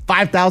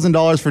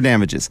 $5,000 for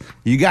damages.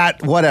 You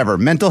got whatever,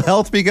 mental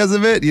health because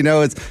of it. You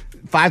know, it's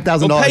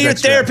 $5,000 We'll pay your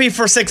extra. therapy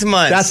for 6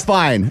 months. That's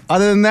fine.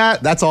 Other than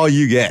that, that's all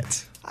you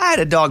get. I had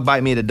a dog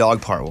bite me at a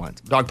dog park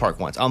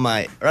once on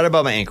my right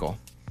above my ankle.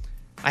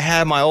 I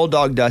had my old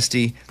dog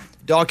Dusty.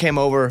 Dog came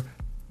over,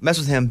 messed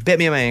with him, bit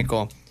me on my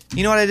ankle.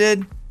 You know what I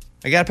did?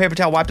 I got a paper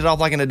towel, wiped it off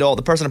like an adult.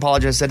 The person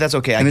apologized, said, "That's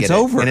okay, I get it."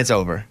 And it's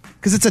over.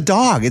 Because it's a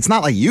dog. It's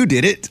not like you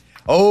did it.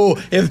 Oh,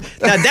 now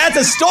that's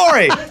a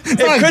story. If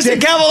like Kristen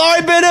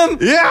Cavallari bit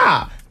him?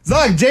 Yeah. It's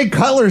not like Jay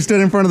Cutler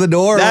stood in front of the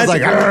door and was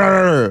like,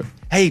 "Arr."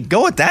 Hey,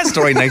 go with that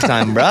story next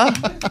time,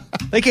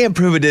 bruh. They can't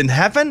prove it didn't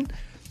happen.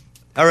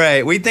 All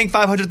right, we think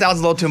 $500,000 is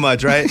a little too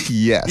much, right?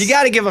 Yes. You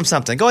got to give them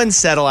something. Go ahead and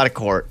settle out of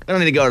court. We don't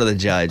need to go to the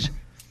judge.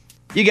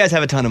 You guys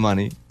have a ton of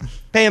money.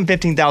 Pay him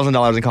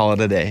 $15,000 and call it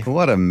a day.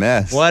 What a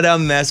mess. What a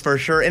mess for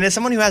sure. And as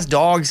someone who has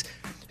dogs,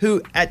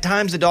 who at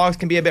times the dogs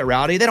can be a bit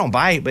rowdy. They don't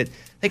bite, but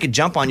they could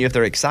jump on you if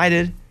they're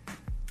excited.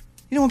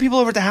 You don't want people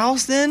over at the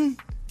house then?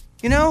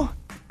 You know?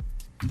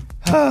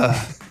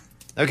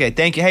 Okay,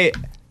 thank you. Hey,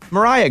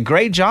 Mariah,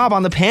 great job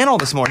on the panel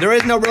this morning. There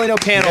is really no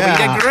panel, but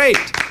you did great.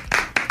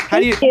 How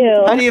do you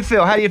feel? How do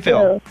you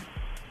feel?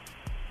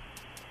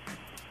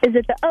 Is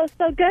it the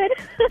so good?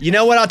 You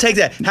know what? I'll take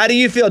that. How do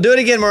you feel? Do it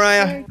again,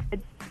 Mariah.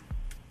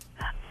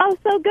 Oh,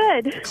 so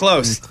good.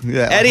 Close.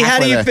 Yeah, Eddie, how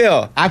do you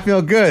feel? I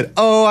feel good.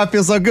 Oh, I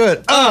feel so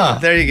good.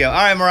 There you go. All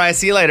right, Mariah,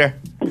 see you later.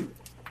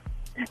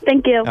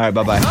 Thank you. All right,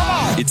 bye-bye.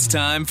 It's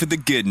time for the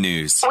good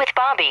news. With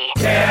Bobby.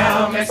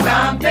 Tell me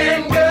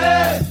something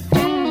good.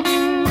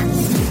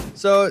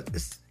 So,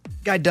 this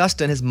guy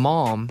Dustin, his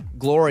mom,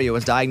 Gloria,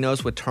 was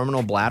diagnosed with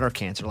terminal bladder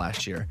cancer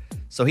last year.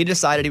 So he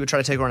decided he would try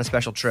to take her on a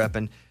special trip.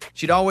 And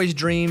she'd always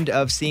dreamed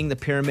of seeing the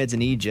pyramids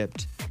in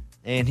Egypt.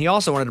 And he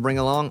also wanted to bring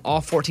along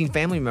all 14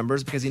 family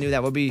members because he knew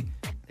that would be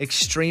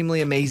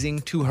extremely amazing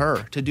to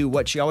her to do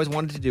what she always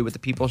wanted to do with the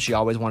people she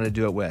always wanted to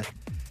do it with.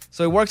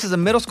 So he works as a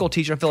middle school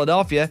teacher in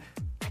Philadelphia.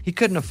 He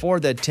couldn't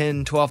afford the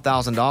 $10,000,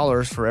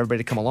 $12,000 for everybody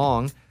to come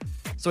along.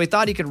 So he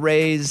thought he could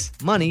raise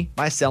money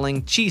by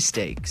selling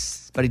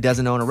cheesesteaks, but he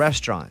doesn't own a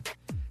restaurant.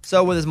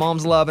 So with his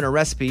mom's love and her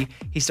recipe,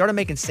 he started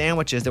making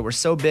sandwiches that were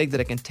so big that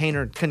a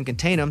container couldn't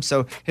contain them.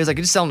 So he was like,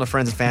 just sell them to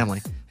friends and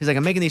family. He's like,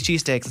 I'm making these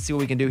cheesesteaks. Let's see what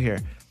we can do here.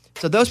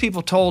 So those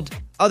people told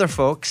other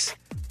folks.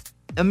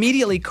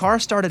 Immediately,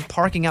 cars started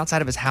parking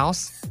outside of his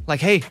house.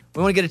 Like, hey,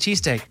 we want to get a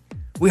cheesesteak.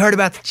 We heard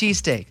about the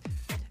cheesesteak.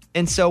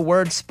 And so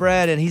word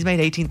spread, and he's made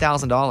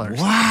 $18,000.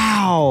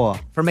 Wow.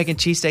 For making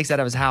cheesesteaks out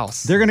of his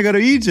house. They're going to go to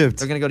Egypt.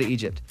 They're going to go to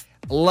Egypt.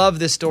 Love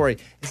this story.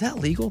 Is that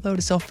legal, though,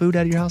 to sell food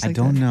out of your house like I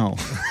don't know.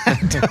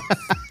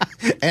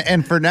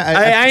 and for now,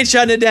 I ain't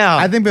shutting it down.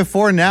 I think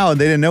before now,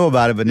 they didn't know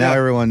about it, but now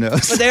everyone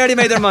knows. But they already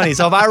made their money,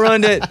 so if I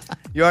ruined it,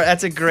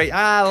 that's a great,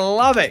 I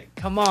love it.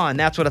 Come on,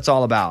 that's what it's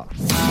all about.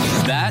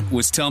 That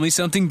was Tell Me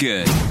Something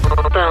Good.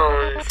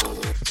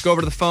 Let's go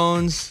over to the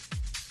phones.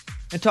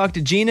 and talk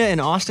to Gina in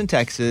Austin,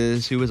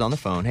 Texas, who is on the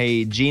phone.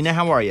 Hey, Gina,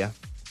 how are you?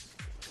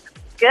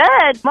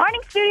 Good.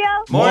 Morning, studio.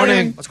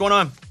 Morning. What's going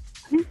on?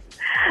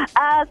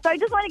 So I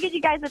just want to get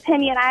you guys'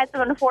 opinion. I had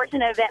some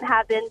unfortunate event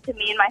happen to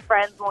me and my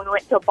friends when we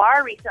went to a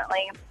bar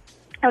recently.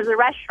 It was a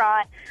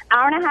restaurant,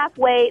 hour-and-a-half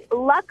wait.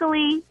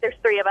 Luckily, there's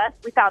 3 of us.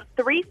 We found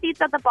 3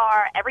 seats at the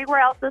bar. Everywhere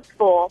else was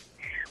full.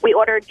 We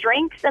ordered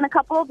drinks and a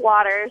couple of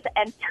waters,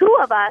 and 2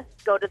 of us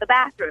go to the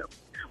bathroom.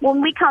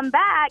 When we come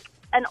back,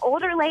 an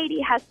older lady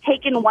has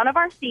taken one of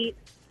our seats,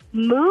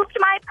 moved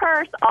my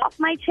purse off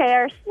my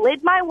chair,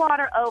 slid my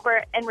water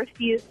over, and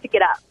refused to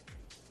get up.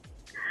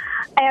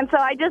 And so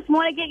I just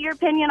want to get your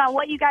opinion on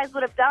what you guys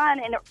would have done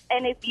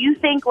and if you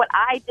think what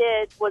I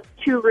did was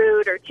too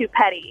rude or too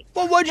petty.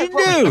 Well, what'd you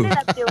do?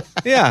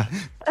 Yeah.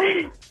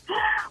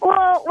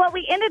 Well, what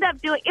we ended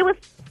up doing, it was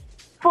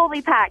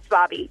fully packed,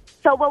 Bobby.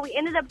 So what we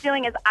ended up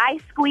doing is I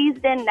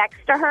squeezed in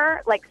next to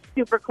her, like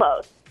super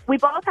close. We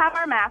both have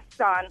our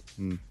masks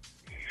on.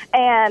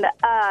 And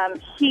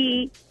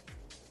she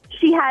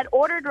had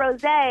ordered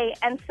rosé,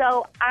 and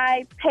so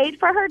I paid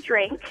for her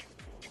drink,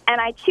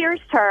 and I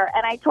cheersed her,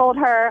 and I told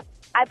her,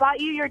 I bought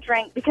you your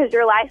drink because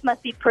your life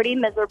must be pretty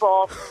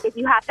miserable if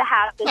you have to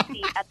have this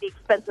seat at the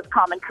expense of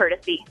common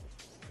courtesy.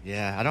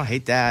 Yeah, I don't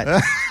hate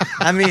that.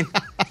 I mean,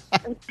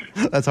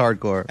 that's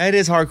hardcore. It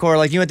is hardcore.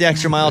 Like, you went the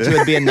extra mile to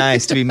it being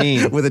nice, to be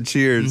mean. With a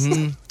cheers.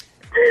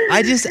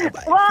 I just,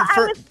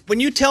 when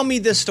you tell me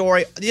this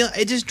story,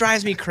 it just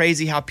drives me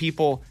crazy how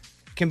people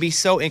can be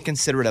so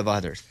inconsiderate of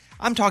others.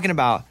 I'm talking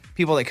about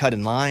people that cut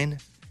in line,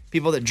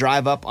 people that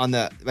drive up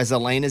as the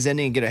lane is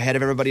ending and get ahead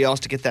of everybody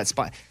else to get that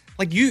spot.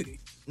 Like,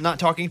 not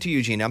talking to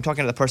you, Gina. I'm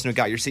talking to the person who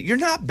got your seat. You're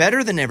not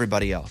better than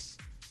everybody else.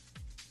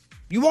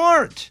 You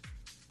aren't.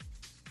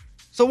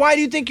 So why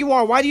do you think you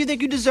are? Why do you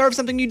think you deserve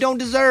something you don't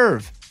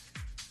deserve?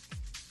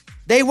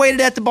 They waited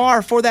at the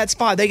bar for that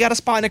spot. They got a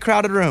spot in a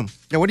crowded room.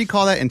 Yeah, what do you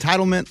call that?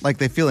 Entitlement? Like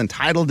they feel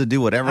entitled to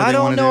do whatever they want to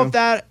do? I don't know if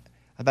that...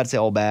 I'm about to say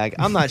old bag.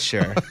 I'm not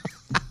sure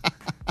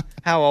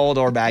how old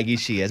or baggy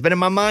she is. But in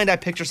my mind, I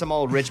picture some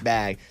old rich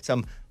bag.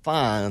 Some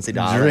fancy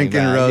darling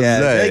drinking bag.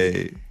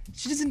 rosé. Yeah,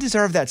 she doesn't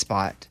deserve that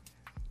spot.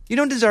 You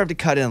don't deserve to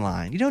cut in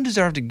line. You don't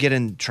deserve to get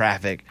in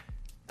traffic.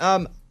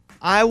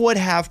 I would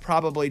have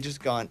probably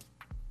just gone,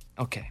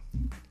 okay,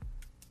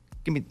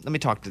 let me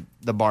talk to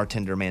the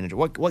bartender manager.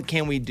 What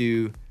can we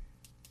do?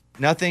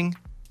 Nothing?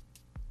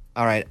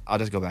 All right, I'll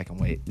just go back and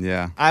wait.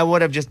 Yeah. I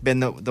would have just been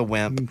the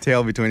wimp.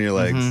 Tail between your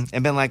legs.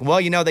 And been like, well,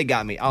 they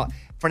got me.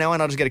 For now on,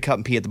 I'll just get a cup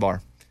and pee at the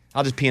bar.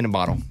 I'll just pee in a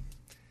bottle.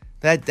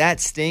 That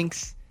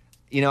stinks.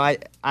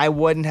 I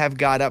wouldn't have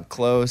got up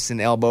close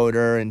and elbowed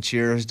her and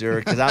cheersed her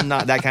because I'm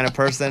not that kind of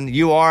person.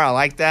 You are. I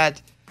like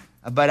that.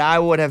 But I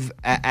would have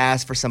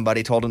asked for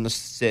somebody, told them to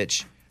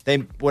sitch.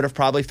 They would have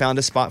probably found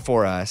a spot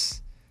for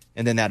us,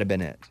 and then that'd have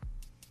been it.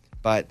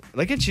 But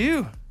look at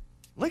you.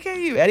 Look at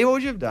you. Eddie, what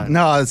would you have done?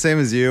 No, the same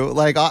as you.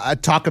 Like,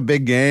 I'd talk a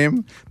big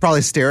game,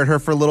 probably stare at her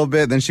for a little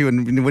bit, then she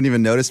wouldn't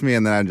even notice me,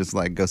 and then I'd just,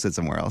 go sit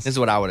somewhere else. This is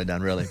what I would have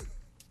done, really.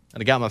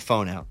 I'd have got my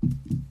phone out.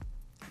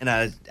 And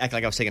I'd act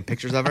like I was taking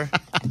pictures of her.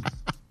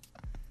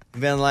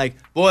 Been like,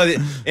 boy,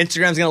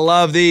 Instagram's going to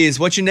love these.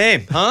 What's your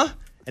name? Huh?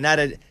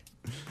 And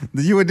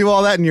you would do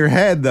all that in your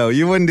head, though.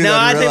 You wouldn't do that in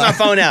I'd real take my life.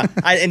 phone out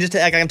and just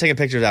act like I'm taking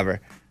pictures of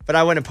her. But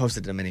I wouldn't have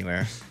posted them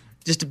anywhere.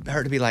 Just to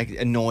her to be,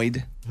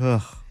 annoyed.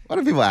 Ugh. Why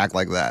do people act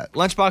like that?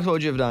 Lunchbox, what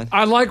would you have done?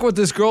 I like what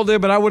this girl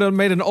did, but I would have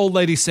made an old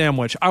lady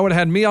sandwich. I would have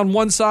had me on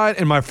one side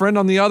and my friend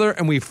on the other,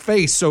 and we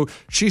face. So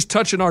she's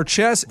touching our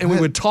chest, and we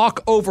would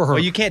talk over her.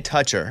 Well, you can't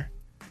touch her.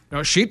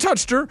 No, she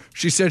touched her.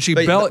 She said she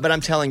But I'm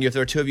telling you, if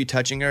there are 2 of you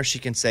touching her, she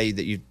can say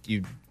that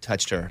you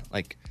touched her.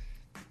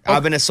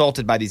 I've been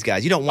assaulted by these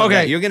guys. You don't want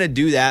that. You're going to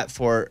do that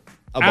for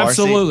a bar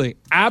seat?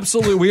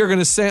 Absolutely. We are going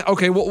to say,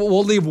 okay,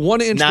 we'll leave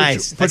 1 inch.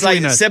 Nice. It's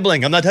like a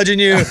sibling. I'm not touching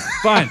you.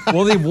 Fine.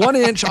 We'll leave 1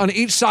 inch on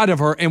each side of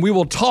her, and we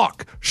will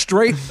talk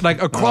straight,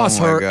 across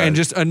her and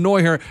just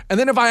annoy her. And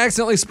then if I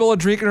accidentally spill a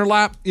drink in her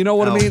lap, you know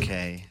what I mean?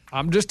 Okay.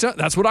 I'm just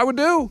that's what I would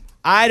do.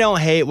 I don't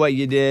hate what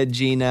you did,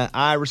 Gina.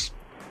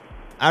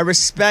 I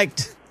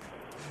respect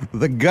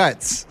the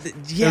guts.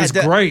 It was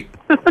great.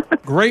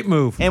 Great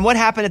move. And what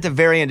happened at the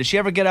very end? Did she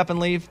ever get up and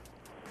leave?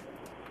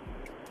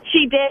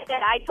 She did.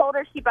 I told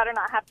her she better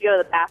not have to go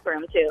to the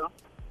bathroom, too.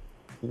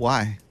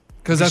 Why?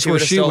 Because that's where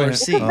she went.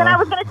 Because then I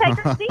was going to take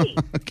her seat.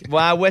 Okay.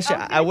 Well,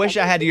 I wish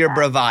I had your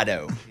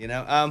bravado.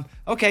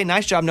 Okay,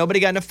 nice job. Nobody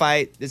got in a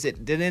fight. It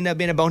didn't end up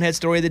being a bonehead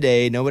story of the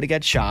day. Nobody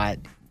got shot.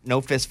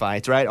 No fist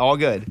fights. Right? All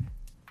good.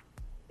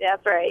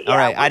 That's right. All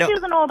right. She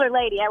was an older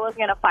lady. I wasn't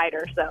going to fight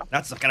her, so.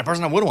 That's the kind of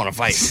person I would want to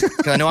fight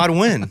because I know I'd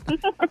win.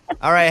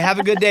 All right. Have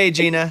a good day,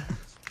 Gina.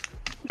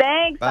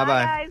 Thanks. Bye-bye.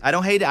 Bye, guys. I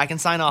don't hate it. I can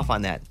sign off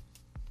on that.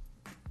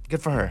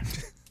 Good for her.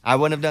 I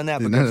wouldn't have done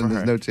that, but good for her.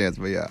 There's no chance,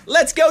 but yeah.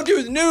 Let's go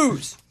to the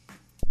news.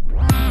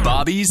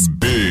 Bobby's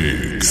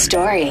Big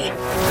Story.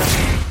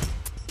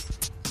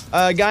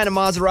 A guy in a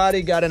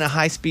Maserati got in a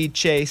high-speed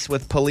chase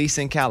with police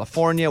in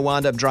California,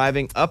 wound up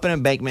driving up an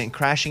embankment and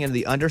crashing into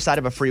the underside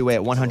of a freeway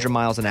at 100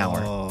 miles an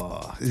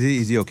hour.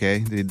 Is he okay?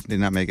 Did he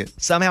not make it?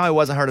 Somehow he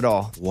wasn't hurt at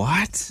all.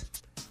 What?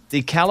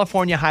 The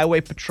California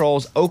Highway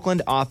Patrol's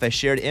Oakland office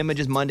shared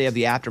images Monday of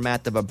the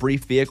aftermath of a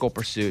brief vehicle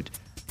pursuit.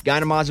 The guy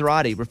in a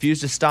Maserati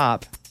refused to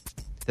stop.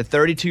 The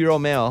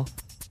 32-year-old male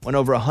went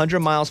over 100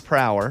 miles per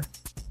hour.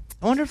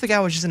 I wonder if the guy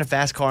was just in a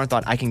fast car and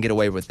thought, I can get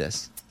away with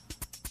this.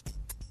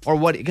 Or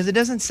what? Because it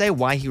doesn't say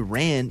why he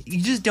ran.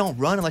 You just don't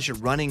run unless you're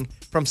running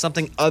from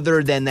something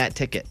other than that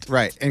ticket.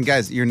 Right. And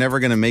guys, you're never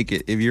going to make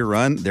it. If you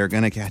run, they're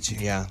going to catch you.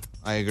 Yeah,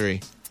 I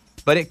agree.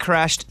 But it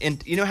crashed in,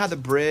 you know how the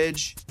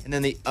bridge and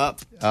then the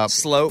up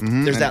slope,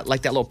 there's that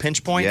little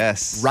pinch point?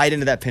 Yes. Right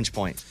into that pinch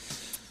point.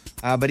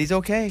 But he's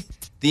okay.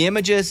 The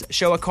images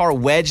show a car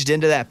wedged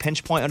into that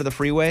pinch point under the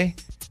freeway.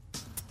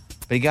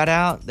 But he got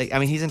out.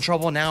 He's in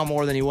trouble now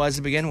more than he was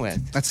to begin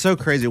with. That's so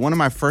crazy. One of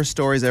my first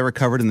stories I ever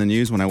covered in the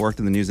news when I worked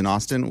in the news in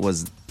Austin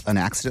was an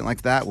accident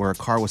like that where a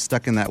car was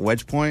stuck in that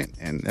wedge point,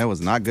 and that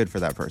was not good for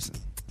that person.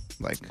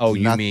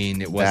 You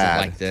mean it wasn't bad.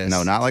 like this?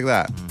 No, not like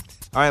that.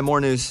 All right, more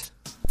news.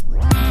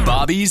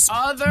 Bobby's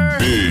Other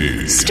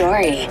Big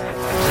Story.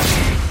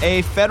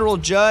 A federal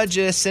judge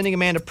is sending a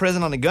man to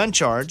prison on a gun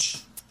charge,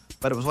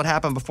 but it was what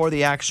happened before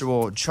the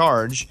actual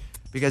charge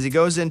because he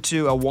goes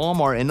into a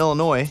Walmart in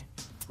Illinois,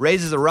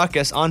 raises a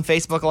ruckus on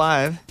Facebook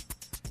Live.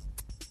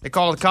 They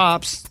call the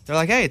cops. They're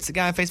like, hey, it's the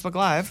guy on Facebook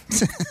Live.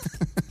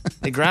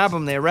 They grab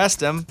him. They arrest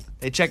him.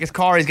 They check his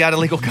car. He's got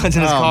illegal guns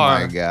in his car.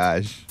 Oh, my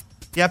gosh.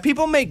 Yeah,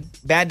 people make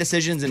bad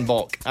decisions in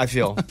bulk, I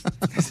feel.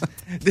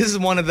 This is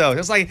one of those.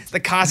 It's like the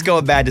Costco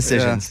of bad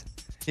decisions.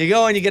 Yeah. You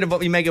go and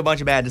you make a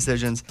bunch of bad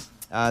decisions.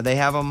 They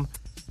have him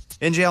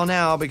in jail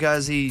now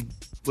because he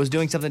was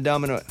doing something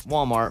dumb in a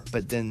Walmart,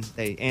 but then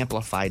they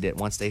amplified it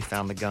once they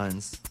found the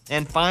guns.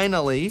 And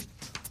finally,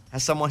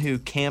 as someone who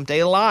camped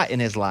a lot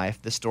in his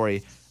life, this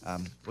story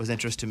was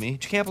interest to me.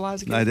 Did you camp a lot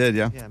as a kid? I did,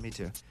 yeah. Yeah, me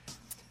too.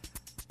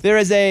 There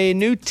is a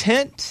new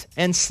tent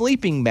and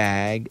sleeping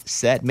bag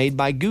set made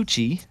by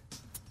Gucci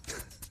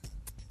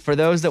for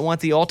those that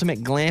want the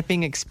ultimate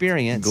glamping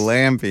experience.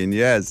 Glamping,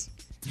 yes.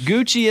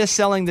 Gucci is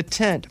selling the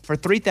tent for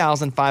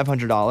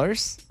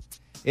 $3,500.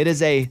 It is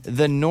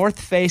the North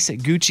Face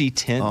Gucci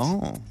tent.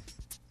 Oh.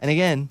 And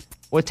again,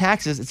 with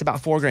taxes, it's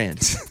about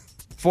 $4,000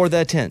 for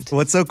the tent.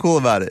 What's so cool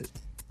about it?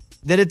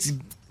 That it's,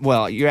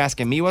 well, you're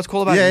asking me what's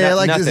cool about it? Yeah,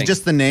 Nothing. is it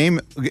just the name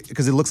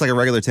because it looks like a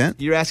regular tent?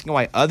 You're asking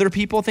why other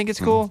people think it's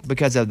cool?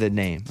 Because of the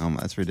name. Oh,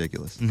 that's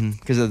ridiculous.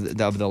 Because of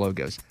the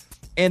logos.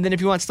 And then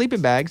if you want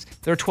sleeping bags,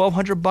 they're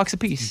 $1,200 a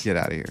piece. Get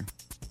out of here.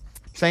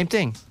 Same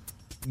thing.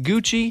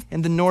 Gucci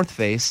and the North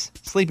Face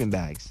sleeping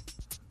bags.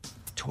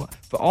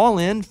 But all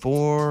in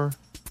for,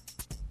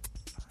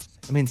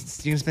 you can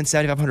spend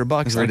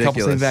 $7,500 on a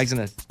couple sleeping bags in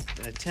a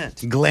tent.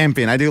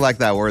 Glamping. I do like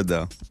that word,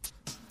 though.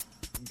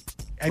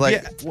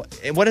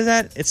 What is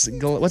that?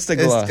 What's the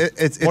gla?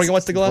 Morgan,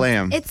 what's the gla?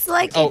 Glam. It's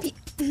like,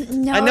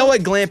 no. I know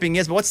what glamping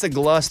is, but what's the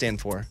gla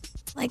stand for?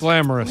 Like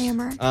glamorous.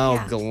 Glamour. Oh,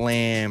 yeah.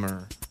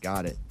 Glamour.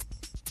 Got it.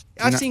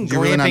 I've seen glamping. Do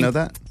you really not know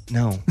that?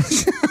 No.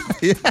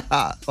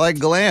 Yeah, like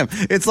glam.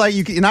 It's like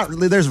you're not.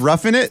 There's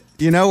roughing it,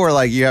 where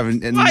like you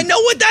haven't. I know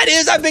what that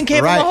is. I've been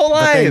camping my whole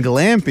But then life.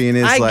 glamping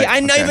is I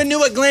even knew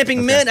what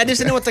glamping meant. I just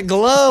didn't know what the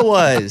glow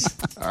was.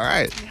 All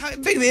right. How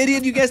big of an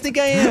idiot do you guys think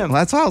I am?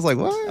 Well, that's why I was like,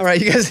 what? All right,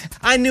 you guys.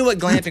 I knew what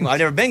glamping was. I've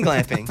never been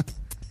glamping.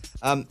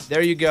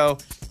 There you go.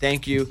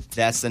 Thank you.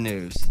 That's the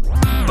news.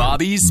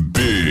 Bobby's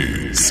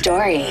Big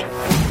Story.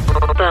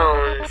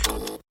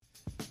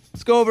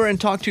 Let's go over and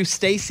talk to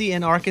Stacy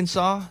in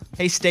Arkansas.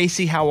 Hey,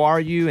 Stacy, how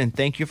are you? And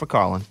thank you for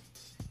calling.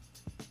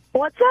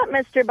 What's up,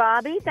 Mr.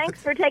 Bobby?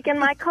 Thanks for taking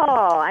my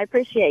call. I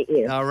appreciate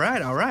you. All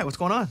right. What's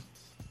going on?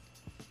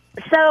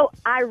 So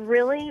I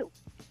really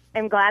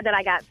am glad that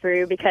I got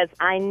through because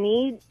I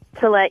need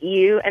to let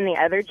you and the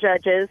other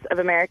judges of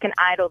American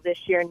Idol this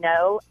year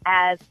know,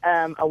 as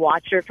a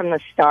watcher from the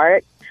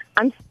start,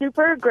 I'm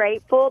super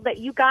grateful that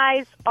you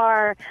guys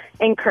are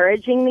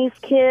encouraging these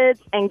kids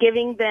and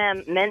giving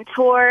them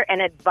mentor and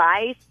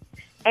advice.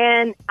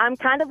 And I'm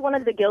kind of one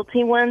of the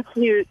guilty ones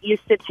who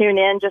used to tune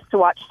in just to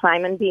watch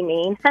Simon be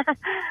mean.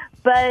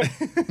 But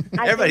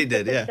everybody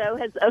did, the show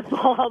has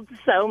evolved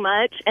so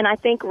much. And I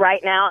think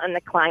right now in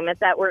the climate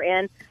that we're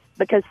in,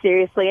 because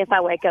seriously, if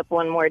I wake up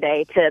one more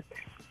day to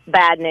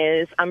bad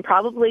news, I'm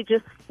probably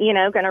just, going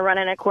to run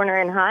in a corner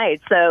and hide.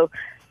 So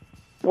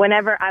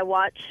whenever I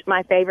watch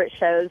my favorite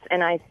shows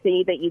and I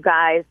see that you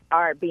guys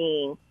are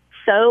being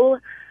so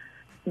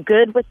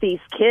good with these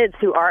kids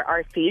who are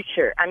our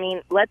future. I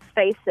mean, let's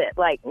face it,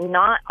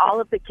 not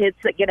all of the kids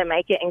that get to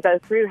make it and go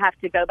through have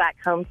to go back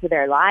home to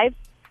their lives.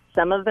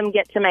 Some of them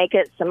get to make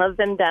it, some of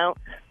them don't.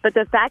 But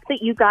the fact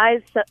that you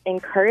guys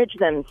encourage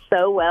them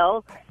so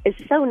well is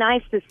so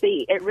nice to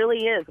see. It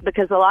really is,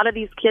 because a lot of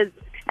these kids,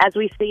 as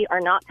we see,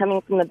 are not coming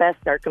from the best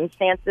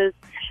circumstances.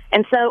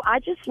 And so I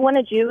just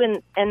wanted you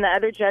and the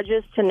other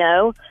judges to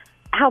know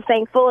how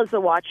thankful as a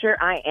watcher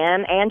I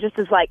am, and just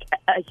as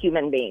a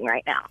human being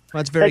right now.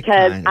 Well, that's very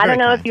because kind. I don't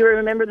know if you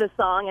remember the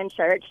song in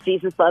church,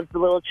 Jesus loves the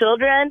little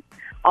children,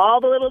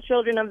 all the little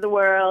children of the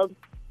world,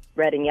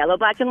 red and yellow,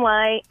 black and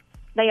white,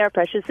 they are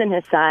precious in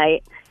his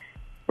sight.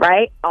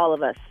 Right? All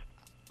of us.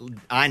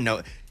 I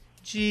know.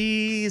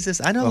 Jesus,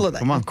 I know. Oh,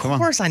 come on. Of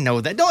course I know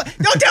that. Don't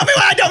tell me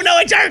what I don't know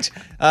at church.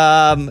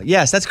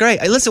 Yes, that's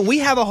great. Listen, we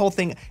have a whole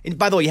thing. And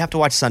by the way, you have to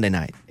watch Sunday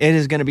night. It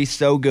is going to be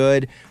so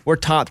good. We're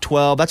top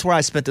 12. That's where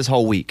I spent this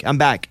whole week. I'm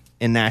back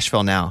in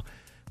Nashville now.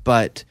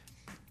 But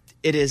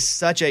it is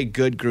such a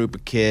good group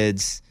of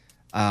kids.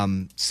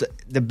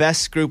 The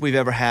best group we've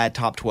ever had,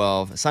 top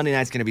 12. Sunday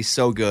night's going to be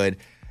so good.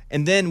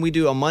 And then we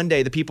do on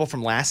Monday, the people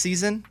from last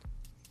season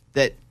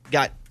that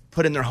got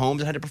put in their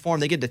homes and had to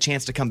perform, they get the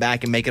chance to come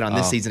back and make it on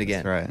this season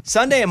again. That's right.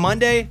 Sunday and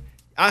Monday,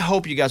 I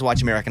hope you guys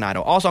watch American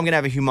Idol. Also, I'm going to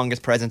have a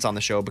humongous presence on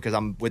the show because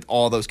I'm with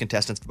all those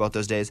contestants for both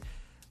those days.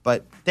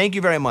 But thank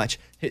you very much.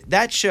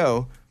 That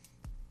show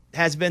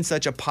has been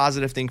such a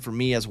positive thing for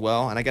me as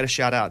well. And I got to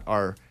shout out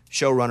our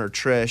showrunner,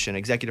 Trish, and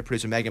executive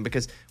producer, Megan,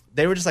 because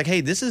they were just like, hey,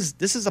 this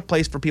is a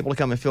place for people to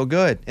come and feel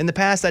good. In the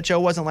past, that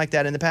show wasn't like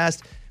that. In the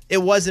past, it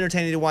was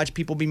entertaining to watch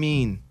people be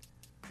mean.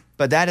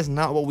 But that is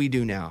not what we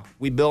do now.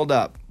 We build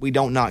up. We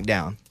don't knock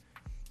down.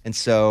 And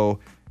so,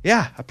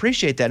 yeah,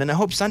 appreciate that. And I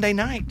hope Sunday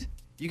night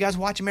you guys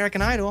watch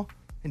American Idol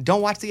and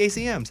don't watch the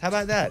ACMs. How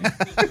about that?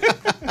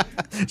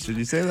 Should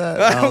you say that?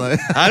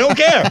 I don't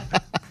care.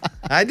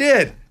 I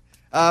did.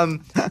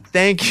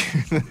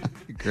 Thank you.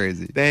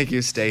 Crazy. Thank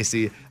you,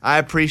 Stacy. I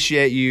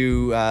appreciate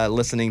you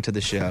listening to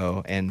the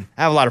show. And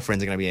I have a lot of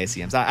friends that are going to be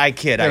ACMs. I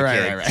kid.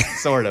 Right.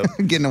 Sort of.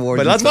 Getting awards.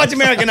 But let's watch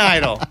American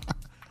Idol.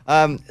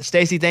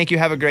 Stacy, thank you.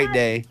 Have a great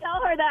day.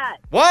 Tell her that.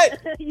 What?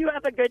 You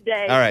have a good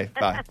day. All right.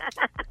 Bye.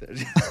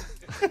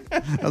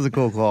 That was a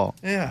cool call.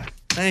 Yeah.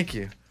 Thank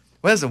you.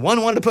 Well, listen,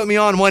 one wanted to put me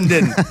on, one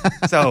didn't.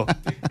 So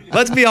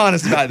let's be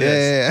honest about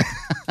this.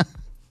 Yeah.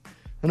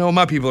 I know what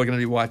my people are going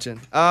to be watching.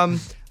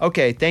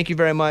 Okay. Thank you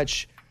very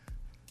much.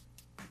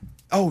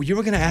 Oh, you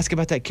were going to ask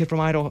about that kid from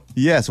Idol?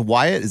 Yes,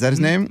 Wyatt. Is that his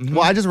name? Mm-hmm.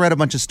 Well, I just read a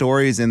bunch of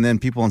stories, and then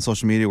people on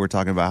social media were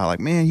talking about how, like,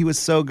 man, he was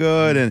so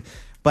good,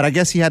 but I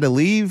guess he had to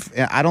leave.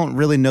 I don't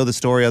really know the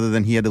story other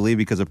than he had to leave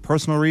because of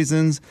personal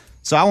reasons.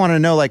 So I want to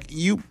know, like,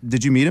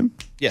 did you meet him?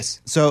 Yes.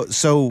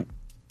 So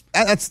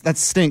that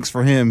stinks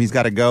for him. He's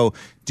got to go.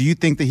 Do you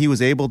think that he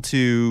was able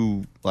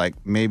to, like,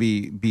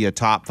 maybe be a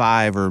top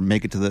 5 or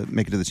make it to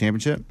the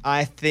championship?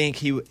 I think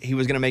he was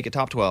going to make it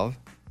top 12.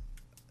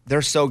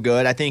 They're so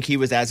good. I think he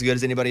was as good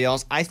as anybody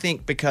else. I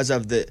think because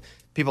of the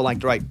people like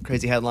to write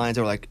crazy headlines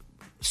or like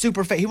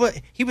super he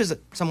was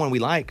someone we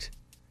liked.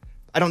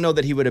 I don't know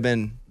that he would have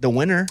been the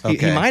winner.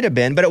 Okay. He might have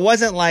been, but it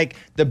wasn't like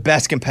the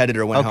best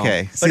competitor went home.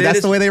 Okay. But See,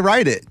 that's the way they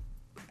write it.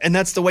 And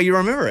that's the way you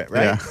remember it,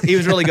 right? Yeah. He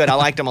was really good. I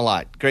liked him a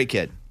lot. Great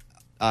kid.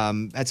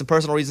 Had some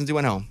personal reasons he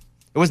went home.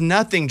 It was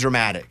nothing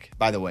dramatic,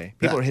 by the way.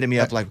 People were hitting me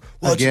up like,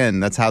 well,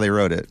 again, that's how they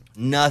wrote it.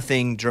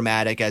 Nothing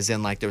dramatic as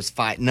in like there was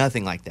fight,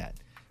 nothing like that.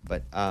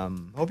 But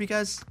hope you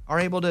guys are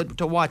able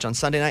to watch on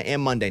Sunday night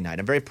and Monday night.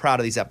 I'm very proud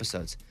of these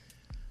episodes.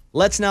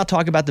 Let's now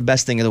talk about the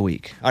best thing of the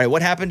week. All right,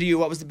 what happened to you?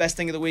 What was the best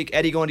thing of the week?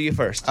 Eddie, going to you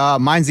first.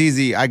 Mine's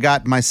easy. I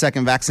got my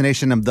second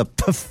vaccination of the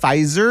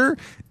Pfizer,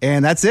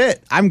 and that's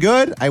it. I'm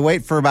good. I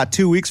wait for about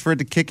 2 weeks for it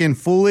to kick in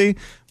fully.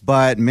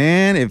 But,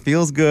 man, it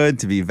feels good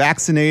to be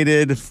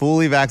vaccinated,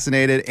 fully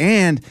vaccinated,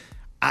 and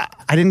I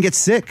didn't get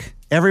sick.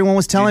 Everyone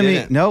was telling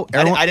me, no.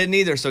 I didn't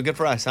either, so good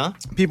for us, huh?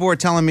 People were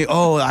telling me,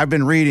 oh, I've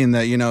been reading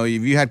that,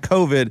 if you had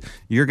COVID,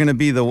 you're going to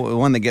be the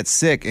one that gets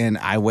sick. And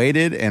I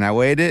waited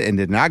and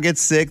did not get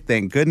sick,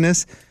 thank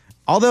goodness.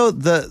 Although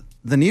the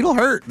needle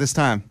hurt this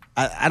time.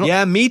 I don't.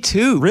 Yeah, me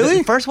too. Really?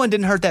 The first one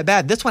didn't hurt that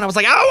bad. This one I was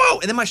like, ow,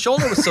 and then my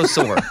shoulder was so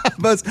sore.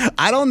 But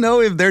I don't know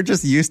if they're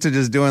just used to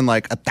just doing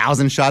like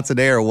 1,000 shots a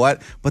day or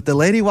what. But the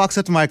lady walks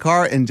up to my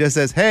car and just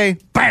says, hey,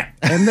 bam,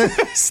 and then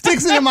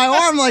sticks it in my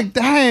arm. Like,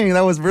 dang,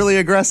 that was really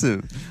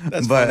aggressive.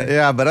 That's funny.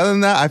 Yeah, but other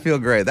than that, I feel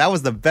great. That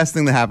was the best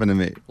thing that happened to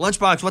me.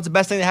 Lunchbox, what's the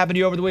best thing that happened to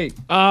you over the week?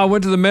 I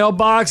went to the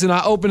mailbox and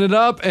I opened it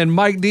up and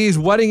Mike D's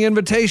wedding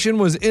invitation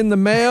was in the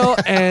mail.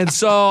 And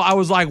so I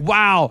was like,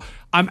 wow,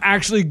 I'm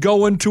actually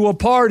going to a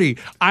party.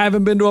 I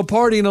haven't been to a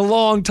party in a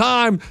long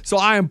time, so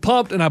I am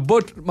pumped, and I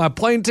booked my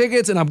plane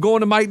tickets, and I'm going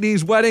to Mike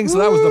D's wedding, so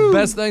that was the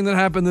best thing that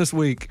happened this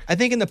week. I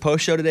think in the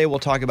post show today, we'll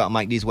talk about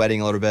Mike D's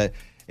wedding a little bit,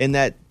 in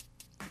that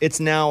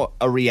it's now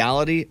a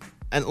reality.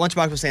 And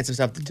Lunchbox was saying some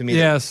stuff to me.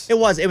 Yes. It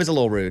was a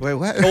little rude. Wait,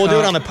 what? But we'll do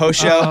it on the post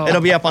show.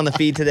 It'll be up on the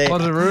feed today.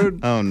 Was it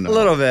rude? Oh, no. A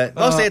little bit.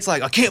 They'll say it's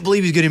like, I can't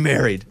believe he's getting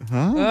married.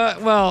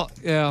 Well,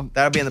 yeah.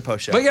 That'll be in the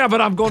post show. But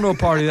I'm going to a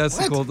party. That's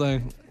the cool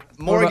thing.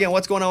 Morgan,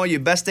 what's going on with you?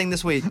 Best thing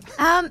this week?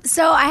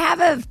 So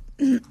I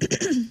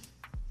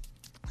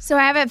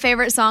have a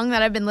favorite song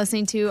that I've been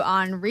listening to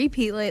on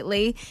repeat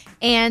lately,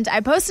 and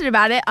I posted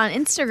about it on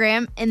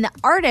Instagram, and the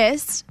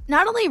artist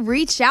not only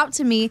reached out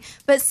to me,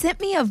 but sent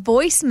me a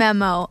voice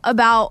memo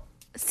about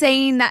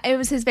saying that it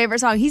was his favorite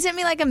song. He sent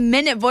me like a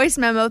minute voice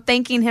memo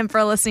thanking him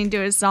for listening to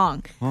his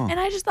song. And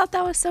I just thought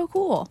that was so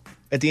cool.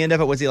 At the end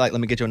of it, was he like, let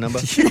me get your number?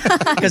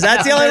 Because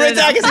that's the only reason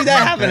I can see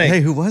that happening.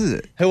 Hey, who was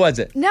it? Who was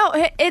it? No,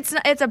 it's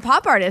a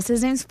pop artist.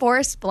 His name's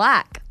Forrest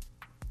Black.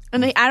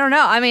 And I don't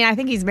know. I mean, I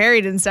think he's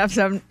married and stuff.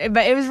 But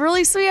it was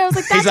really sweet. I was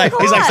like, that's he's like,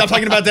 stop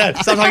talking about that.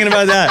 Stop talking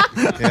about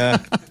that. Yeah.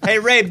 Hey,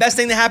 Ray, best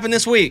thing that happened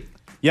this week?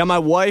 Yeah, my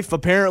wife,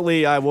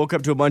 apparently, I woke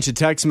up to a bunch of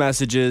text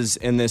messages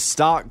in this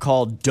stock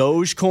called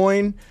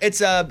Dogecoin. It's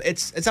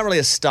not really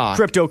a stock.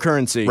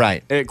 Cryptocurrency.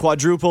 Right. It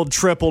quadrupled,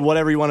 tripled,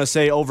 whatever you want to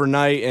say,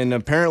 overnight. And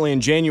apparently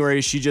in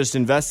January, she just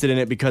invested in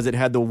it because it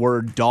had the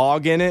word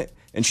dog in it.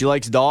 And she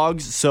likes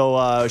dogs.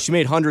 So she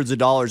made hundreds of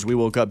dollars we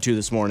woke up to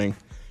this morning.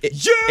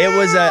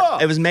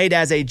 It was made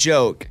as a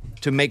joke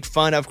to make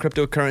fun of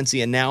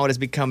cryptocurrency, and now it is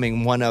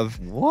becoming one of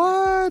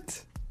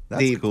What?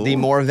 That's cool. the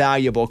more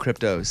valuable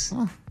cryptos.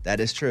 Huh. That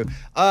is true.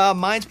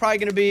 Mine's probably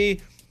going to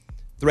be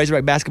the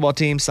Razorback basketball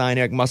team signed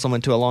Eric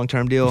Musselman to a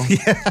long-term deal.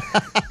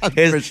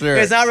 For sure.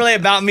 It's not really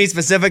about me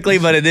specifically,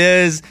 but it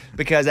is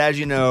because, as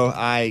you know,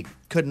 I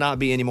could not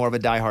be any more of a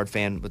diehard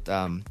fan with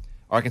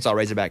Arkansas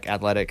Razorback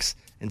athletics.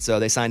 And so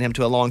they signed him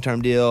to a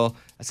long-term deal.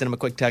 I sent him a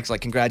quick text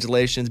like,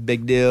 congratulations,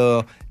 big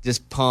deal,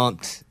 just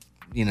pumped,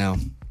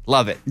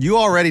 love it. You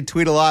already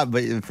tweet a lot,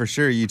 but for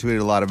sure you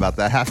tweeted a lot about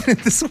that happening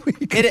this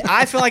week.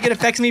 I feel like it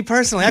affects me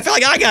personally. I feel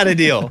like I got a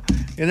deal,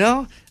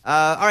 All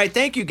right,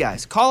 thank you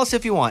guys. Call us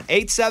if you want.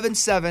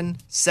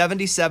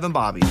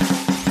 877-77-BOBBY.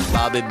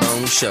 Bobby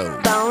Bone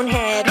Show.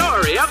 Bonehead.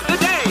 Story of the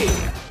day.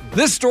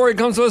 This story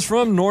comes to us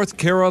from North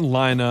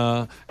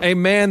Carolina. A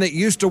man that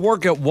used to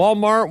work at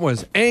Walmart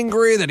was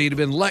angry that he'd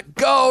been let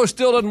go,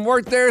 still doesn't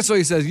work there. So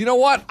he says, you know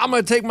what? I'm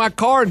going to take my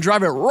car and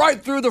drive it right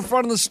through the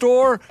front of the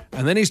store.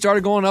 And then he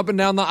started going up and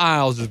down the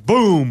aisles, just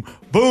boom,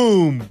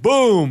 boom,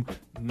 boom,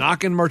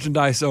 knocking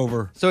merchandise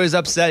over. So he's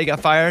upset he got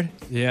fired?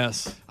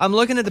 Yes. I'm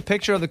looking at the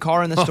picture of the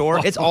car in the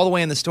store. It's all the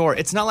way in the store.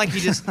 It's not like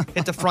he just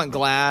hit the front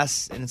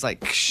glass and it's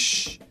like,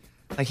 shh.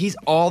 Like he's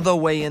all the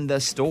way in the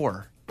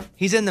store.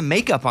 He's in the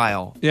makeup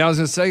aisle. Yeah, I was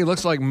going to say, he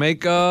looks like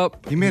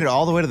makeup. He made it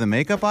all the way to the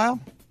makeup aisle?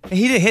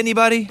 He didn't hit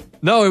anybody?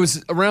 No, it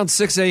was around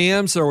 6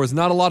 a.m., so there was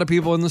not a lot of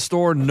people in the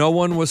store. No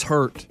one was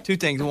hurt. Two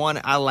things.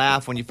 One, I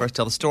laugh when you first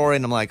tell the story,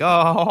 and I'm like,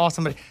 oh,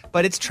 somebody.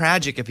 But it's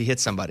tragic if he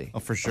hits somebody. Oh,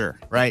 for sure.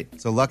 Right?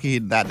 So lucky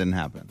that didn't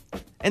happen.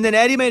 And then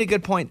Eddie made a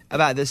good point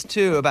about this,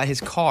 too, about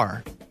his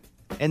car.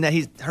 And that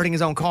he's hurting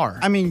his own car.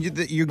 I mean,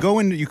 you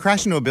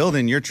crash into a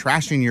building, you're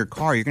trashing your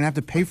car. You're going to have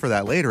to pay for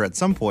that later at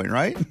some point,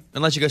 right?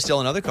 Unless you go steal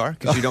another car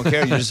because you don't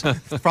care. You just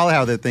That's probably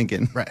how they're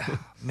thinking. Right.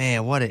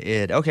 Man, what an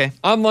id. Okay.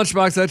 I'm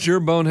Lunchbox. That's your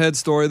bonehead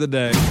story of the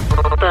day.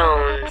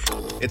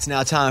 It's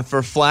now time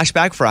for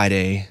Flashback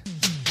Friday.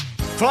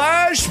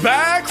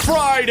 Flashback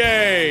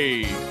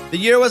Friday! The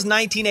year was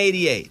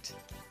 1988.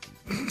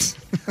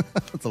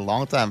 That's a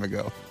long time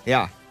ago.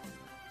 Yeah.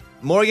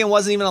 Morgan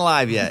wasn't even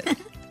alive yet.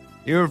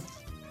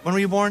 When were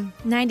you born?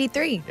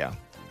 93. Yeah.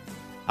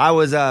 I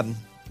was 8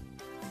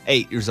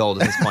 years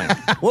old at this point.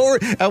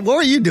 What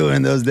were you doing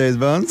in those days,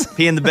 Bones?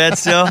 Peeing the bed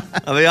still.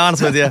 I'll be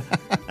honest with you.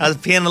 I was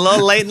peeing a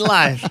little late in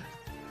life.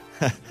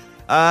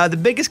 The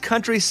biggest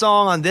country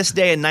song on this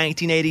day in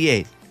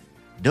 1988.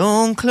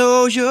 Don't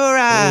close your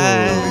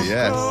eyes. Oh,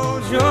 yes.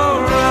 Close your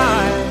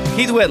eyes.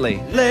 Keith Whitley.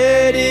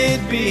 Let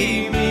it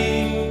be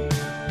me.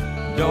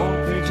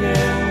 Don't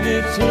pretend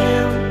it's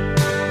him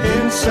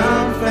in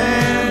some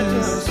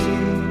fantasy.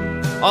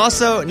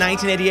 Also,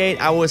 1988,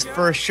 I was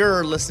for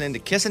sure listening to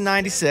Kissin'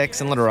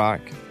 96 in Little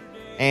Rock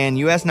and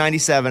US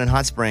 97 in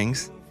Hot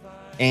Springs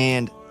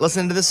and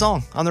listening to this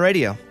song on the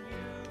radio.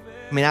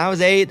 I mean, I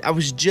was 8. I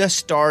was just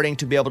starting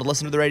to be able to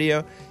listen to the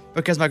radio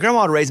because my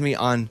grandma raised me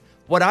on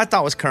what I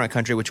thought was current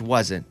country, which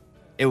wasn't.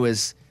 It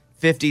was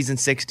 50s and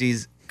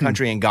 60s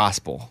country and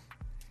gospel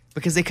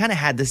because they kind of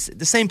had this.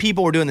 The same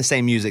people were doing the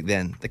same music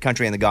then, the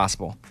country and the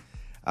gospel.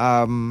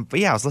 But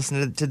yeah, I was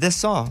listening to this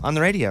song on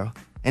the radio.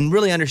 And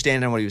really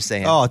understanding what he was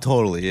saying. Oh,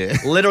 totally, yeah.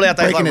 Literally, I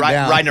thought he was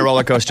riding a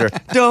roller coaster.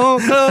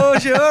 Don't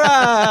close your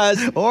eyes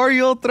or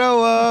you'll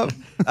throw up.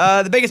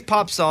 The biggest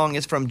pop song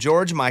is from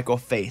George Michael,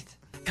 Faith.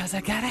 Cause I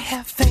gotta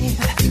have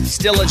faith.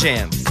 Still a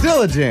jam.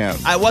 Still a jam.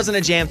 It wasn't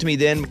a jam to me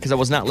then because I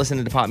was not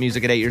listening to pop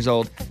music at 8 years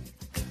old.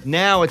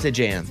 Now it's a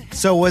jam.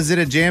 So was it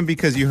a jam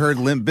because you heard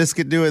Limp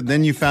Bizkit do it,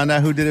 then you found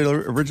out who did it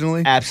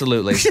originally?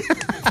 Absolutely.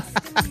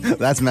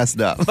 That's messed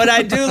up. But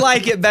I do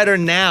like it better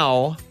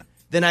now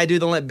than I do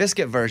the Limp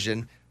Bizkit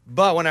version.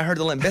 But when I heard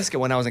the Limp Bizkit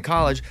when I was in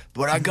college,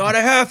 but I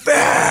gotta have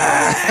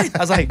faith, I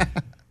was like,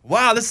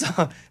 wow, this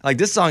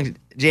song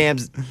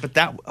jams. But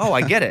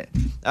I get it.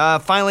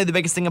 Finally, the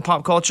biggest thing in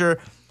pop culture,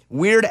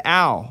 Weird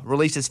Al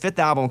released his 5th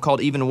album called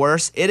Even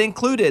Worse. It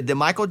included the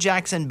Michael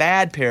Jackson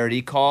Bad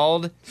parody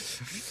called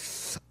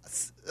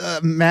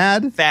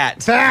Mad?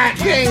 Fat. Fat!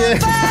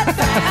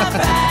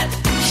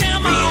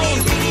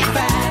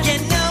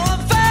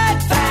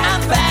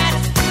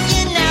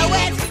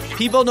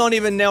 People don't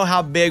even know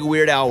how big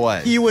Weird Al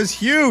was. He was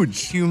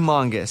huge.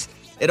 Humongous.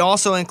 It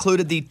also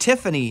included the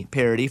Tiffany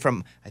parody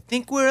from I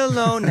Think We're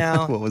Alone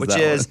Now, which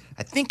is one?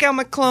 I Think I'm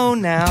a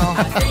Clone Now.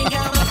 I think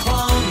I'm a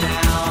clone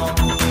now.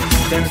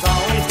 There's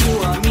always two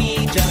of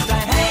me just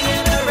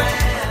hanging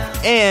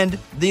around. And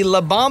the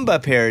La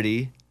Bamba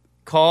parody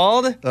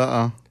called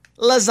Lasagna.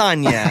 La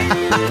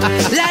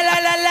la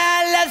la la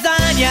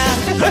lasagna.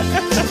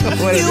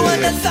 You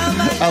want the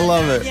summer? I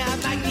love it.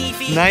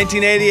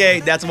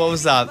 1988, that's what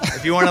was up.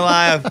 If you weren't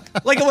alive,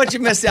 look at what you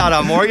missed out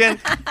on, Morgan.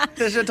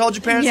 Should have told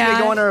your parents to get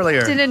going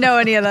earlier. Didn't know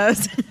any of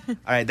those.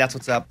 All right, that's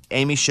what's up.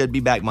 Amy should be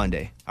back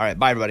Monday. All right,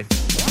 bye, everybody.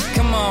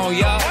 Come on,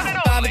 y'all.